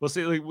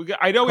 Like,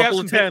 I know we have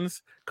some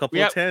tens.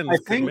 Couple of tens.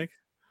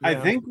 I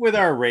think with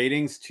our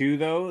ratings too,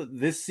 though,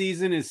 this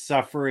season is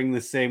suffering the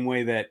same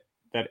way that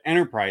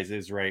Enterprise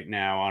is right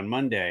now on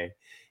Monday.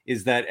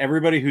 Is that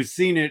everybody who's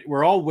seen it,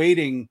 we're all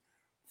waiting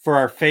for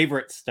our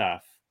favorite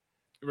stuff.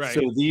 Right.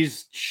 So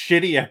these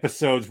shitty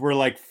episodes, we're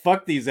like,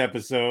 fuck these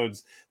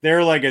episodes.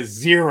 They're like a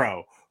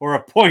 0 or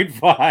a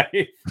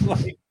 0.5.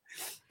 Like,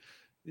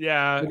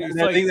 yeah. I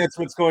think that's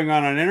what's going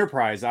on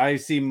Enterprise. I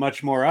see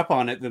much more up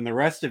on it than the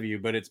rest of you,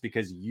 but it's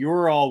because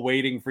you're all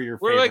waiting for your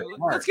favorite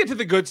part. Let's get to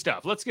the good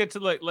stuff. Let's get to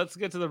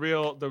the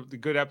real the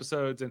good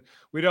episodes, and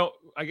we don't.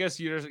 I guess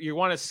you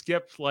want to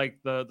skip like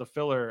the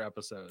filler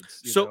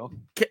episodes.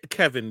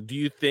 Kevin, do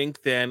you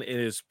think then it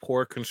is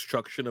poor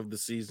construction of the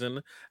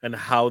season and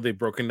how they've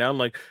broken down?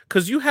 Like,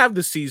 because you have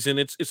the season,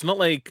 it's not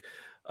like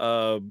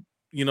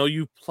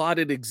you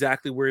plotted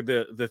exactly where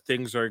the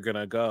things are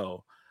gonna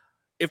go.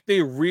 If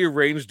they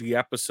rearrange the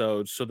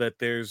episodes so that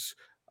there's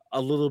a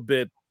little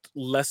bit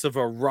less of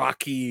a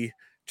rocky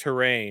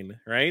terrain,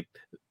 right?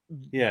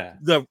 Yeah.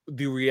 The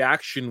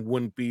reaction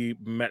wouldn't be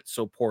met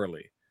so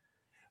poorly.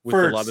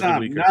 For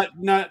some,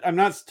 I'm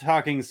not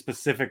talking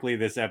specifically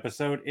this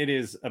episode. It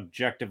is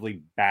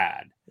objectively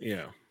bad.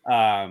 Yeah.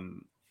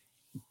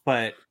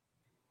 But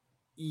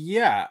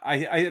yeah,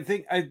 I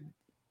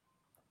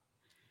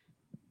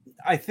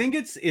think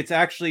it's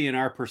actually in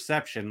our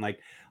perception. Like,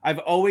 I've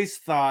always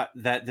thought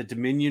that the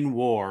Dominion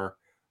War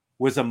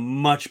was a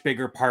much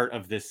bigger part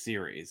of this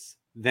series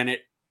than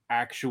it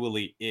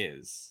actually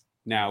is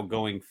now,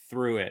 going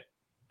through it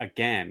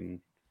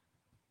again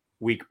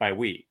week by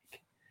week.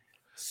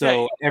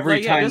 So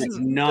every time it's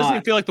not, it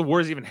doesn't feel like the war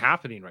is even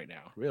happening right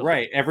now. Really,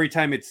 right? Every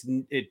time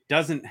it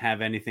doesn't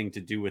have anything to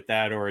do with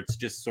that, or it's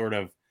just sort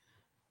of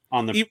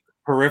on the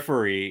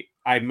periphery.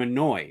 I'm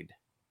annoyed.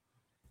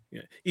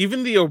 Yeah,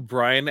 even the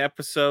O'Brien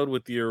episode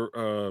with the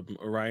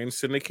Orion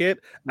Syndicate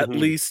at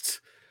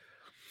least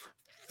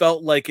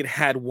felt like it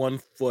had one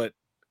foot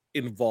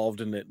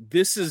involved in it.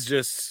 This is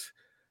just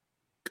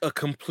a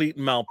complete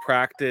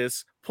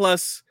malpractice.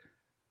 Plus,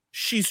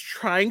 she's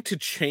trying to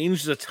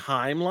change the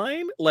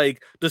timeline.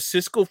 Like, does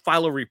Sisko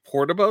file a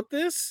report about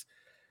this?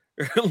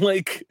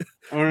 Like,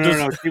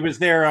 no. She was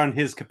there on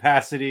his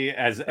capacity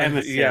as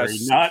emissary,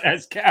 not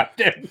as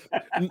captain.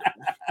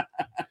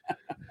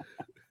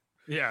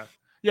 Yeah.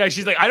 Yeah,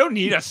 she's like, I don't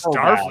need a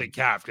Starfleet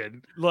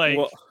captain. Like,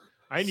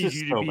 I need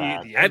you to be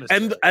the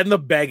emissary. And the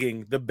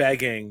begging.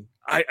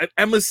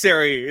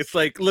 Emissary. It's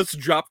like, let's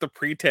drop the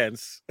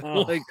pretense.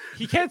 Like,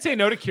 he can't say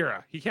no to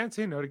Kira.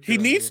 He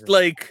needs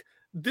like,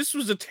 this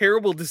was a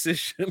terrible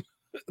decision.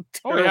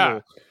 Terrible.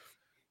 Oh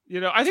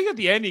yeah. I think at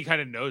the end he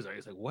kind of knows it.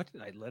 He's like, what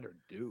did I let her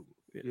do?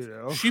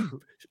 She,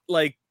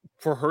 like,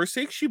 for her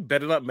sake, she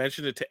better not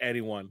mention it to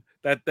anyone.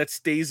 That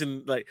stays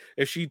in, like,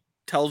 if she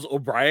tells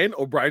O'Brien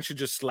should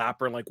just slap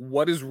her and like,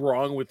 what is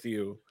wrong with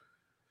you?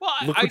 Well,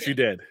 look what you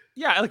did.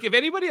 Yeah, like if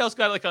anybody else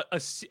got like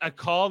a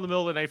call in the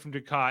middle of the night from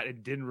Dukat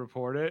and didn't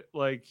report it,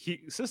 like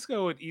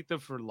Sisko would eat them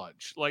for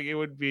lunch. Like, it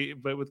would be,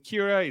 but with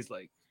Kira, he's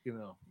like,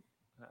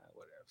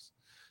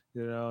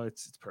 whatever.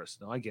 It's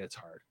personal. I get it's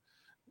hard.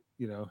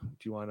 Do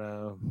you want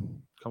to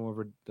come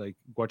over, like,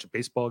 watch a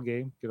baseball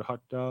game, get a hot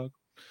dog?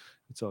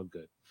 It's all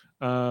good.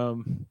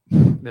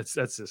 That's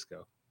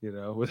Sisko.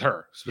 With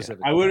her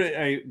specifically.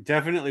 I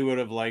definitely would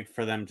have liked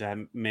for them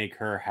to make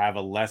her have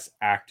a less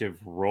active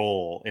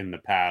role in the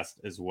past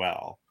as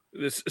well.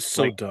 This is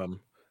so dumb.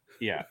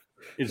 Yeah.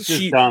 It's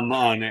just dumb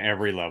on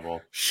every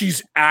level.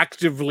 She's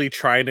actively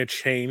trying to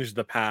change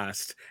the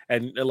past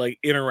and like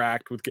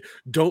interact with.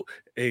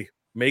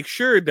 Make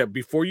sure that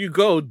before you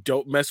go,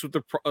 don't mess with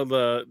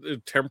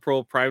the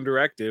temporal prime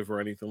directive or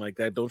anything like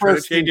that. Don't try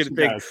to change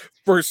anything.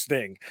 First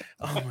thing.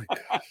 Oh my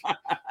god.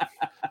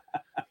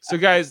 So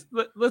guys,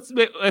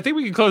 I think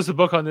we can close the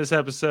book on this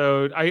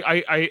episode.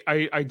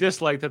 I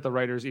dislike that the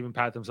writers even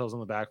pat themselves on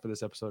the back for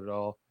this episode at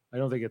all. I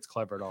don't think it's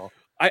clever at all.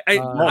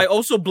 I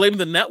also blame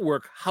the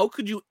network. How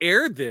could you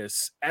air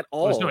this at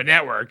all? Well, it's no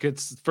network.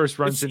 It's first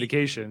run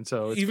syndication.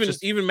 So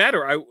it's even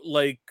matter.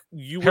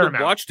 You would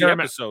have watched the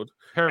episode.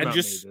 Paramount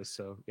made this,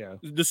 so yeah.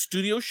 The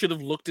studio should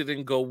have looked at it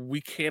and go, "We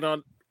cannot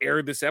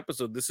air this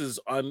episode. This is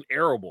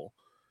unairable."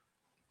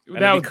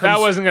 That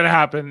wasn't going to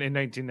happen in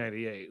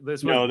 1998.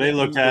 They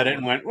looked at it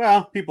and went,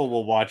 "Well, people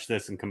will watch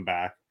this and come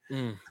back."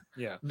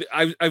 Yeah,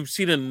 I've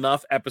seen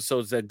enough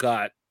episodes that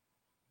got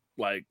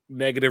like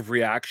negative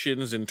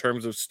reactions in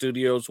terms of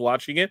studios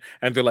watching it,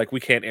 and they're like, "We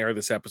can't air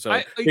this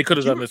episode." They could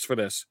have done this for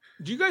this.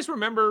 Do you guys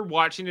remember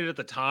watching it at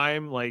the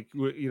time, like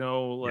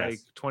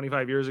Yes.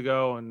 25 years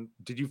ago? And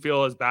did you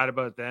feel as bad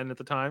about it then at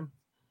the time?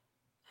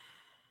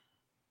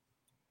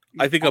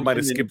 I think I might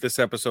have skipped this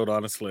episode.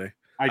 Honestly,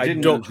 I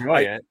didn't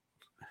enjoy it.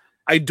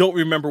 I don't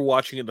remember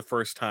watching it the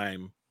first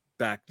time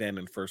back then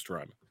in first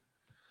run.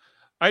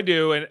 I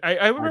do, and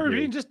I remember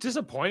being just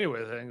disappointed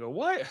with it and go,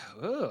 "What?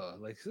 Ugh,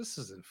 like this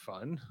isn't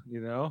fun,"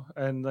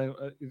 And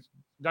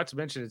not to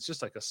mention, it's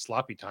just like a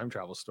sloppy time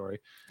travel story,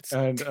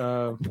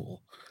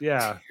 terrible.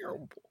 Yeah,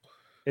 terrible.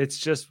 It's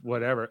just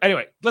whatever.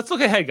 Anyway, let's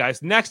look ahead,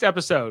 guys. Next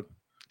episode,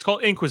 it's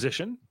called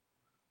Inquisition,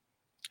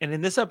 and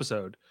in this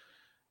episode,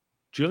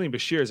 Julian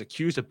Bashir is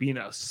accused of being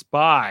a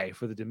spy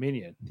for the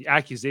Dominion. The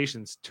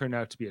accusations turn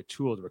out to be a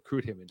tool to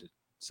recruit him into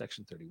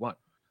Section 31.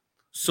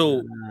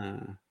 So.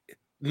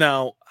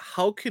 Now,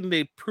 how can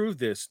they prove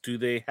this? Do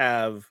they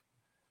have?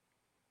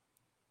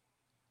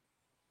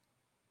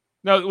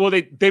 No, well,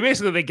 they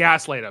basically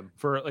gaslight him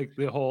for like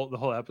the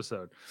whole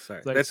episode.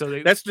 Sorry, like,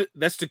 that's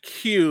the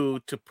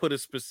cue to put a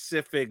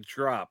specific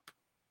drop.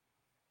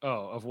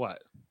 Oh, of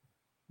what?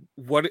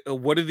 What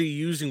are they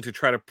using to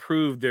try to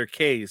prove their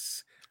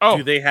case? Oh,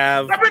 do they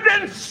have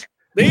evidence?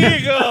 There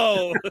you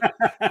go.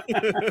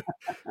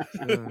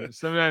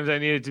 Sometimes I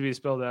need it to be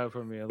spelled out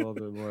for me a little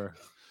bit more.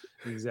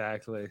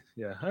 Exactly.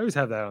 Yeah. I always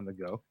have that on the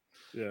go.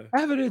 Yeah.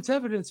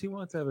 Evidence. He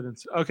wants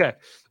evidence. Okay.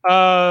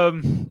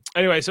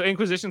 Anyway, so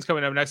Inquisition's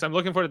coming up next. I'm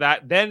looking forward to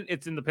that. Then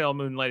it's in the Pale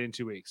Moonlight in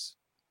 2 weeks.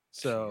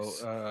 So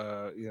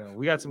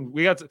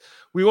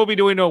we will be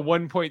doing no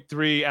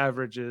 1.3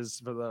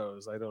 averages for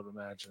those, I don't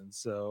imagine.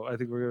 So I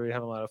think we're gonna be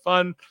having a lot of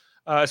fun.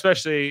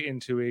 Especially in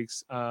 2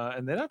 weeks,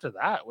 and then after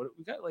that, what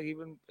we got? Like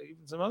even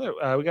some other.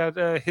 We got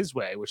His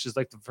Way, which is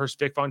like the first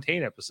Vic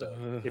Fontaine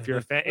episode. If you're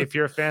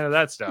a fan of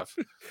that stuff,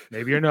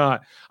 maybe you're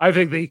not. I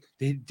think they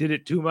did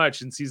it too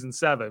much in season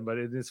 7, but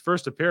in his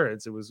first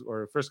appearance,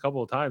 first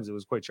couple of times, it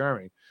was quite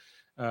charming.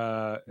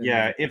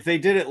 If they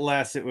did it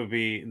less, it would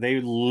be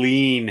they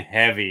lean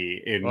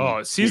heavy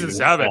in season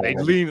 7. They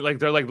lean like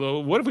they're like,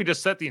 what if we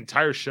just set the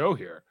entire show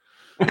here?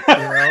 You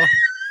know.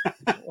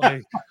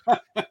 Like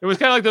it was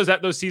kind of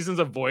like those seasons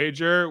of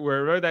Voyager where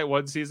remember that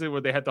one season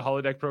where they had the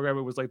holodeck program,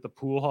 it was like the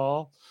pool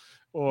hall,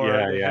 or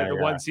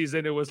one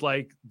season it was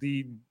like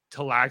the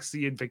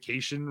Talaxian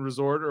vacation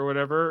resort or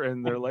whatever,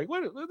 and they're like,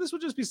 what, this would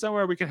just be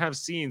somewhere we can have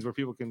scenes where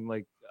people can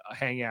like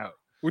hang out.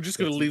 We're just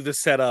gonna leave the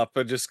set up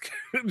and just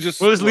we'll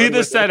just leave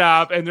the set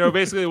up, and they're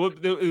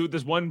basically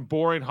this one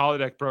boring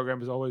holodeck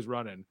program is always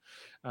running,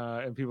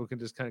 and people can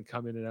just kind of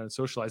come in and out and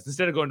socialize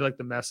instead of going to like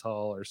the mess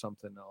hall or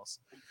something else.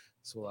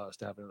 This will allow us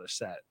to have another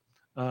set.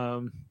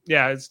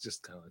 It's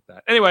just kind of like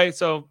that. Anyway,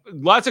 so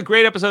lots of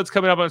great episodes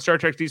coming up on Star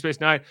Trek Deep Space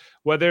Nine.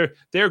 Whether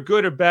they're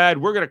good or bad,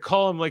 we're gonna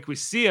call them like we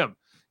see them.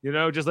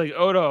 Just like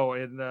Odo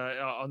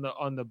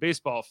on the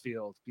baseball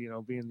field.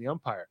 Being the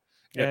umpire.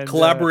 Yeah, and,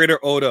 collaborator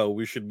Odo,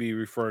 we should be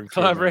referring to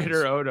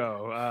collaborator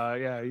Odo.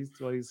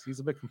 He's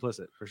a bit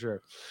complicit for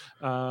sure.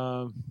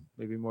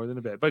 Maybe more than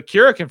a bit, but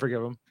Kira can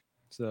forgive him.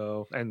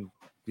 So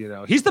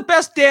he's the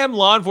best damn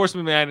law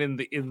enforcement man in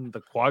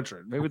the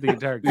quadrant, maybe the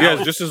entire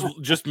galaxy.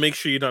 Just make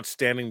sure you're not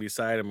standing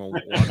beside him and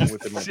walking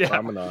with him on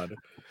promenade.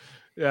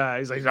 Yeah,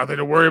 he's like, nothing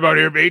to worry about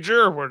here,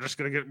 Major. We're just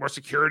gonna get more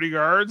security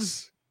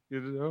guards.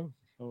 You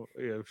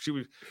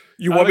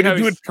want me to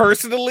do it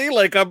personally?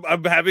 Like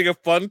I'm having a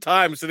fun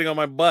time sitting on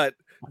my butt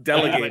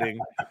delegating.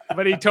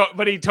 But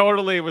he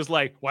totally was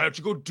like, why don't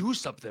you go do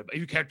something?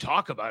 You can't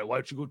talk about it. Why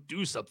don't you go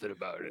do something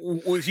about it?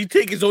 Well, he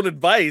take his own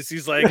advice.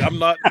 He's like,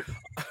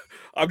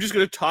 I'm just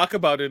going to talk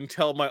about it and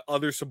tell my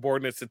other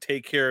subordinates to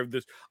take care of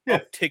this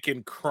uptick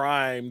in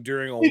crime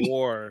during a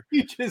war.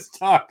 He just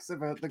talks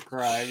about the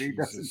crime. He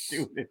doesn't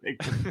do anything.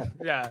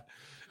 Yeah.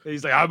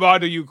 He's like, I'm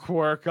on to you,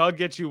 Quark. I'll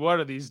get you one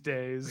of these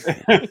days.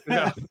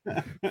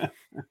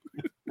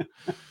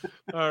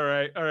 All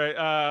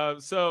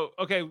right. So,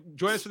 okay,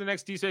 join us for the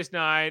next D Space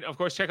Nine. Of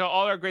course, check out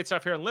all our great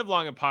stuff here on Live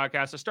Long and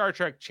Podcast, a Star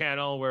Trek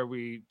channel where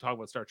we talk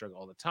about Star Trek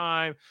all the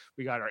time.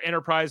 We got our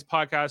Enterprise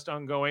podcast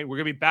ongoing. We're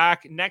gonna be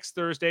back next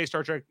Thursday.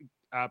 Star Trek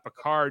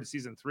Picard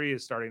season 3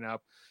 is starting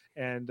up,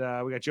 and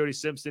we got Jodie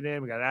Simpson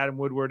in. We got Adam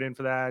Woodward in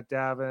for that.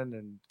 Davin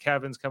and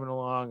Kevin's coming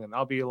along, and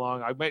I'll be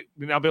along. I'll be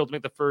able to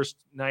make the first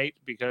night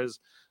because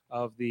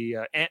of the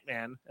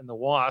Ant-Man and the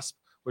Wasp,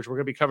 which we're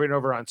going to be covering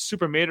over on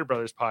Super Mater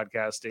Brothers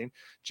podcasting,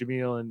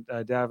 Jamil and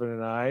Davin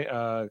and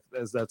I,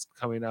 as that's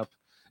coming up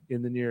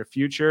in the near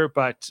future.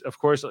 But of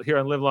course, here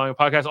on Live Long and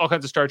Podcast, all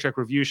kinds of Star Trek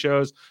review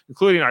shows,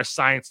 including our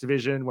science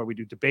division where we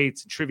do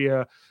debates and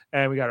trivia.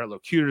 And we got our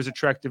Locutors of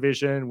Trek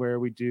division where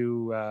we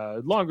do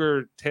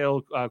longer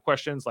tail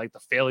questions like the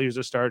failures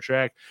of Star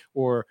Trek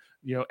or,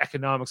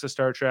 economics of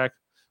Star Trek.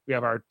 We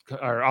have our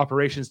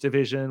operations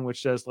division,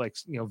 which does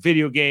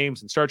video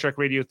games and Star Trek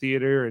radio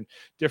theater and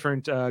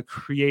different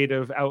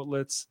creative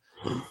outlets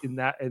in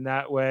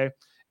that way.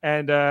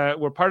 And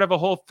we're part of a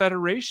whole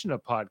federation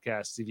of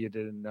podcasts, if you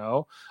didn't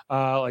know.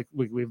 Like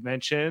we've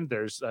mentioned,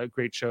 there's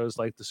great shows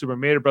like the Super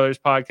Mater Brothers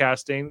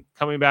podcasting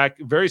coming back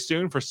very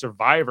soon for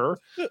Survivor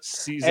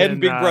season.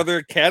 And Big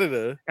Brother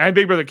Canada. And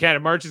Big Brother Canada.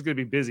 March is going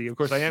to be busy. Of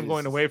course, I am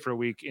going away for a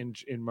week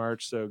in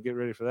March, so get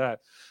ready for that.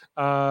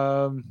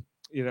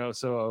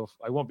 So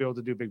I won't be able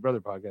to do Big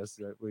Brother podcast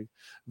that week,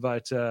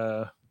 but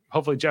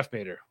hopefully Jeff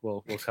Mater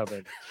will come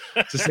in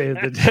to save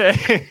the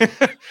day.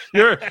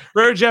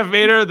 You're Jeff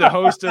Mater, the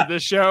host of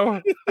this show.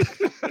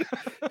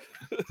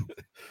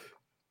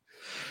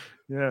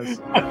 Yes.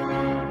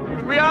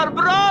 We are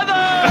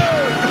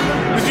brothers!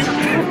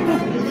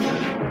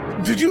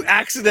 Did you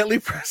accidentally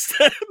press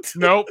that?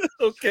 Nope.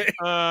 Okay.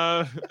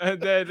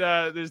 And then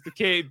there's the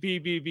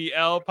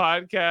KBBBL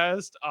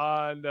podcast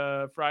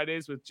on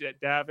Fridays with Jet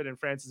Davin and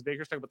Francis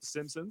Baker talking about The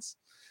Simpsons.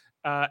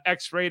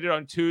 X-Rated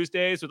on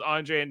Tuesdays with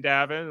Andre and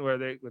Davin, where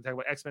they talk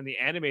about X-Men the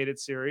animated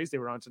series. They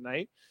were on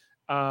tonight.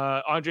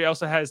 Andre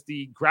also has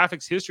the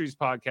Graphics Histories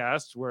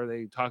podcast, where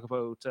they talk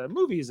about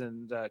movies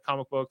and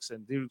comic books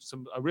and do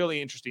some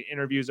really interesting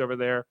interviews over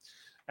there.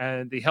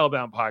 And the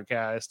Hellbound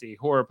podcast, the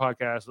horror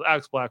podcast with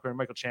Alex Blackburn and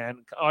Michael Chan,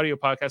 audio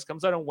podcast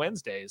comes out on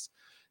Wednesdays.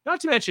 Not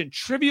to mention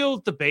Trivial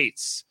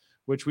Debates,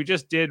 which we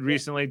just did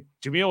recently.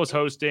 Jamil was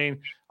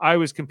hosting. I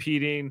was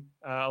competing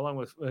along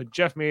with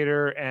Jeff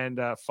Mater and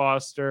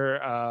Foster.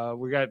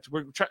 We're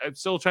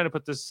still trying to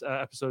put this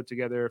episode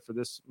together for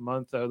this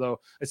month, although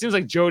it seems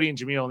like Jody and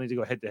Jamil need to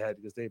go head to head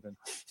because they've been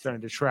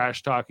trying to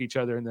trash talk each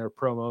other in their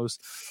promos.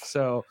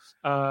 So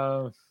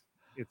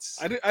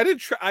it's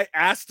I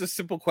asked a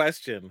simple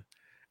question,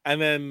 and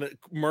then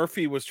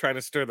Murphy was trying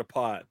to stir the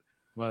pot.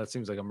 Well, it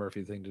seems like a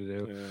Murphy thing to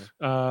do.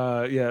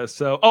 Yeah.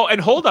 So, and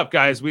Hold Up,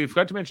 guys. We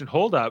forgot to mention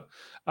Hold Up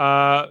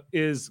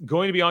is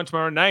going to be on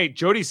tomorrow night.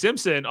 Jodie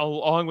Simpson,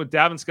 along with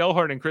Davin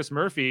Skellhorn and Chris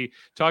Murphy,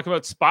 talking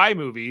about spy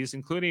movies,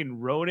 including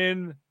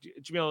Ronin,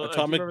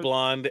 Atomic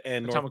Blonde,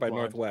 and Atomic North by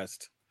Blonde.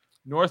 Northwest.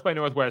 North by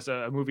Northwest,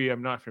 a movie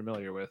I'm not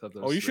familiar with. Of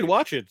those Oh, you three. should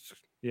watch it.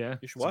 Yeah,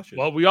 you should watch it.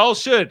 Well, we all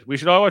should. We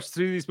should all watch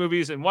 3 of these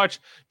movies and watch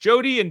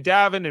Jodie and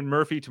Davin and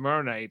Murphy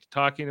tomorrow night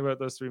talking about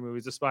those 3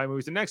 movies, the spy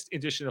movies. The next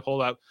edition of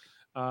Hold Up.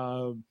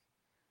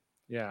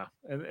 Yeah,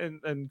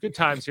 and good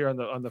times here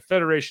on the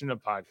Federation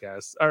of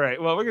Podcasts. All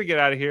right, well, we're gonna get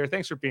out of here.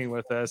 Thanks for being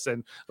with us,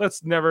 and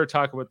let's never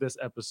talk about this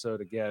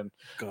episode again.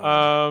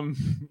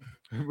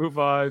 Move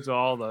on to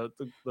all the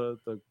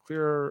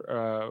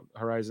clear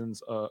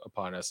horizons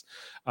upon us.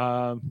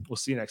 We'll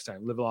see you next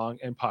time. Live long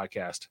and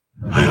podcast.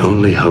 I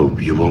only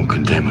hope you won't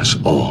condemn us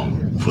all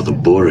for the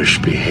boorish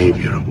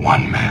behavior of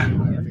one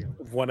man.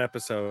 One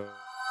episode.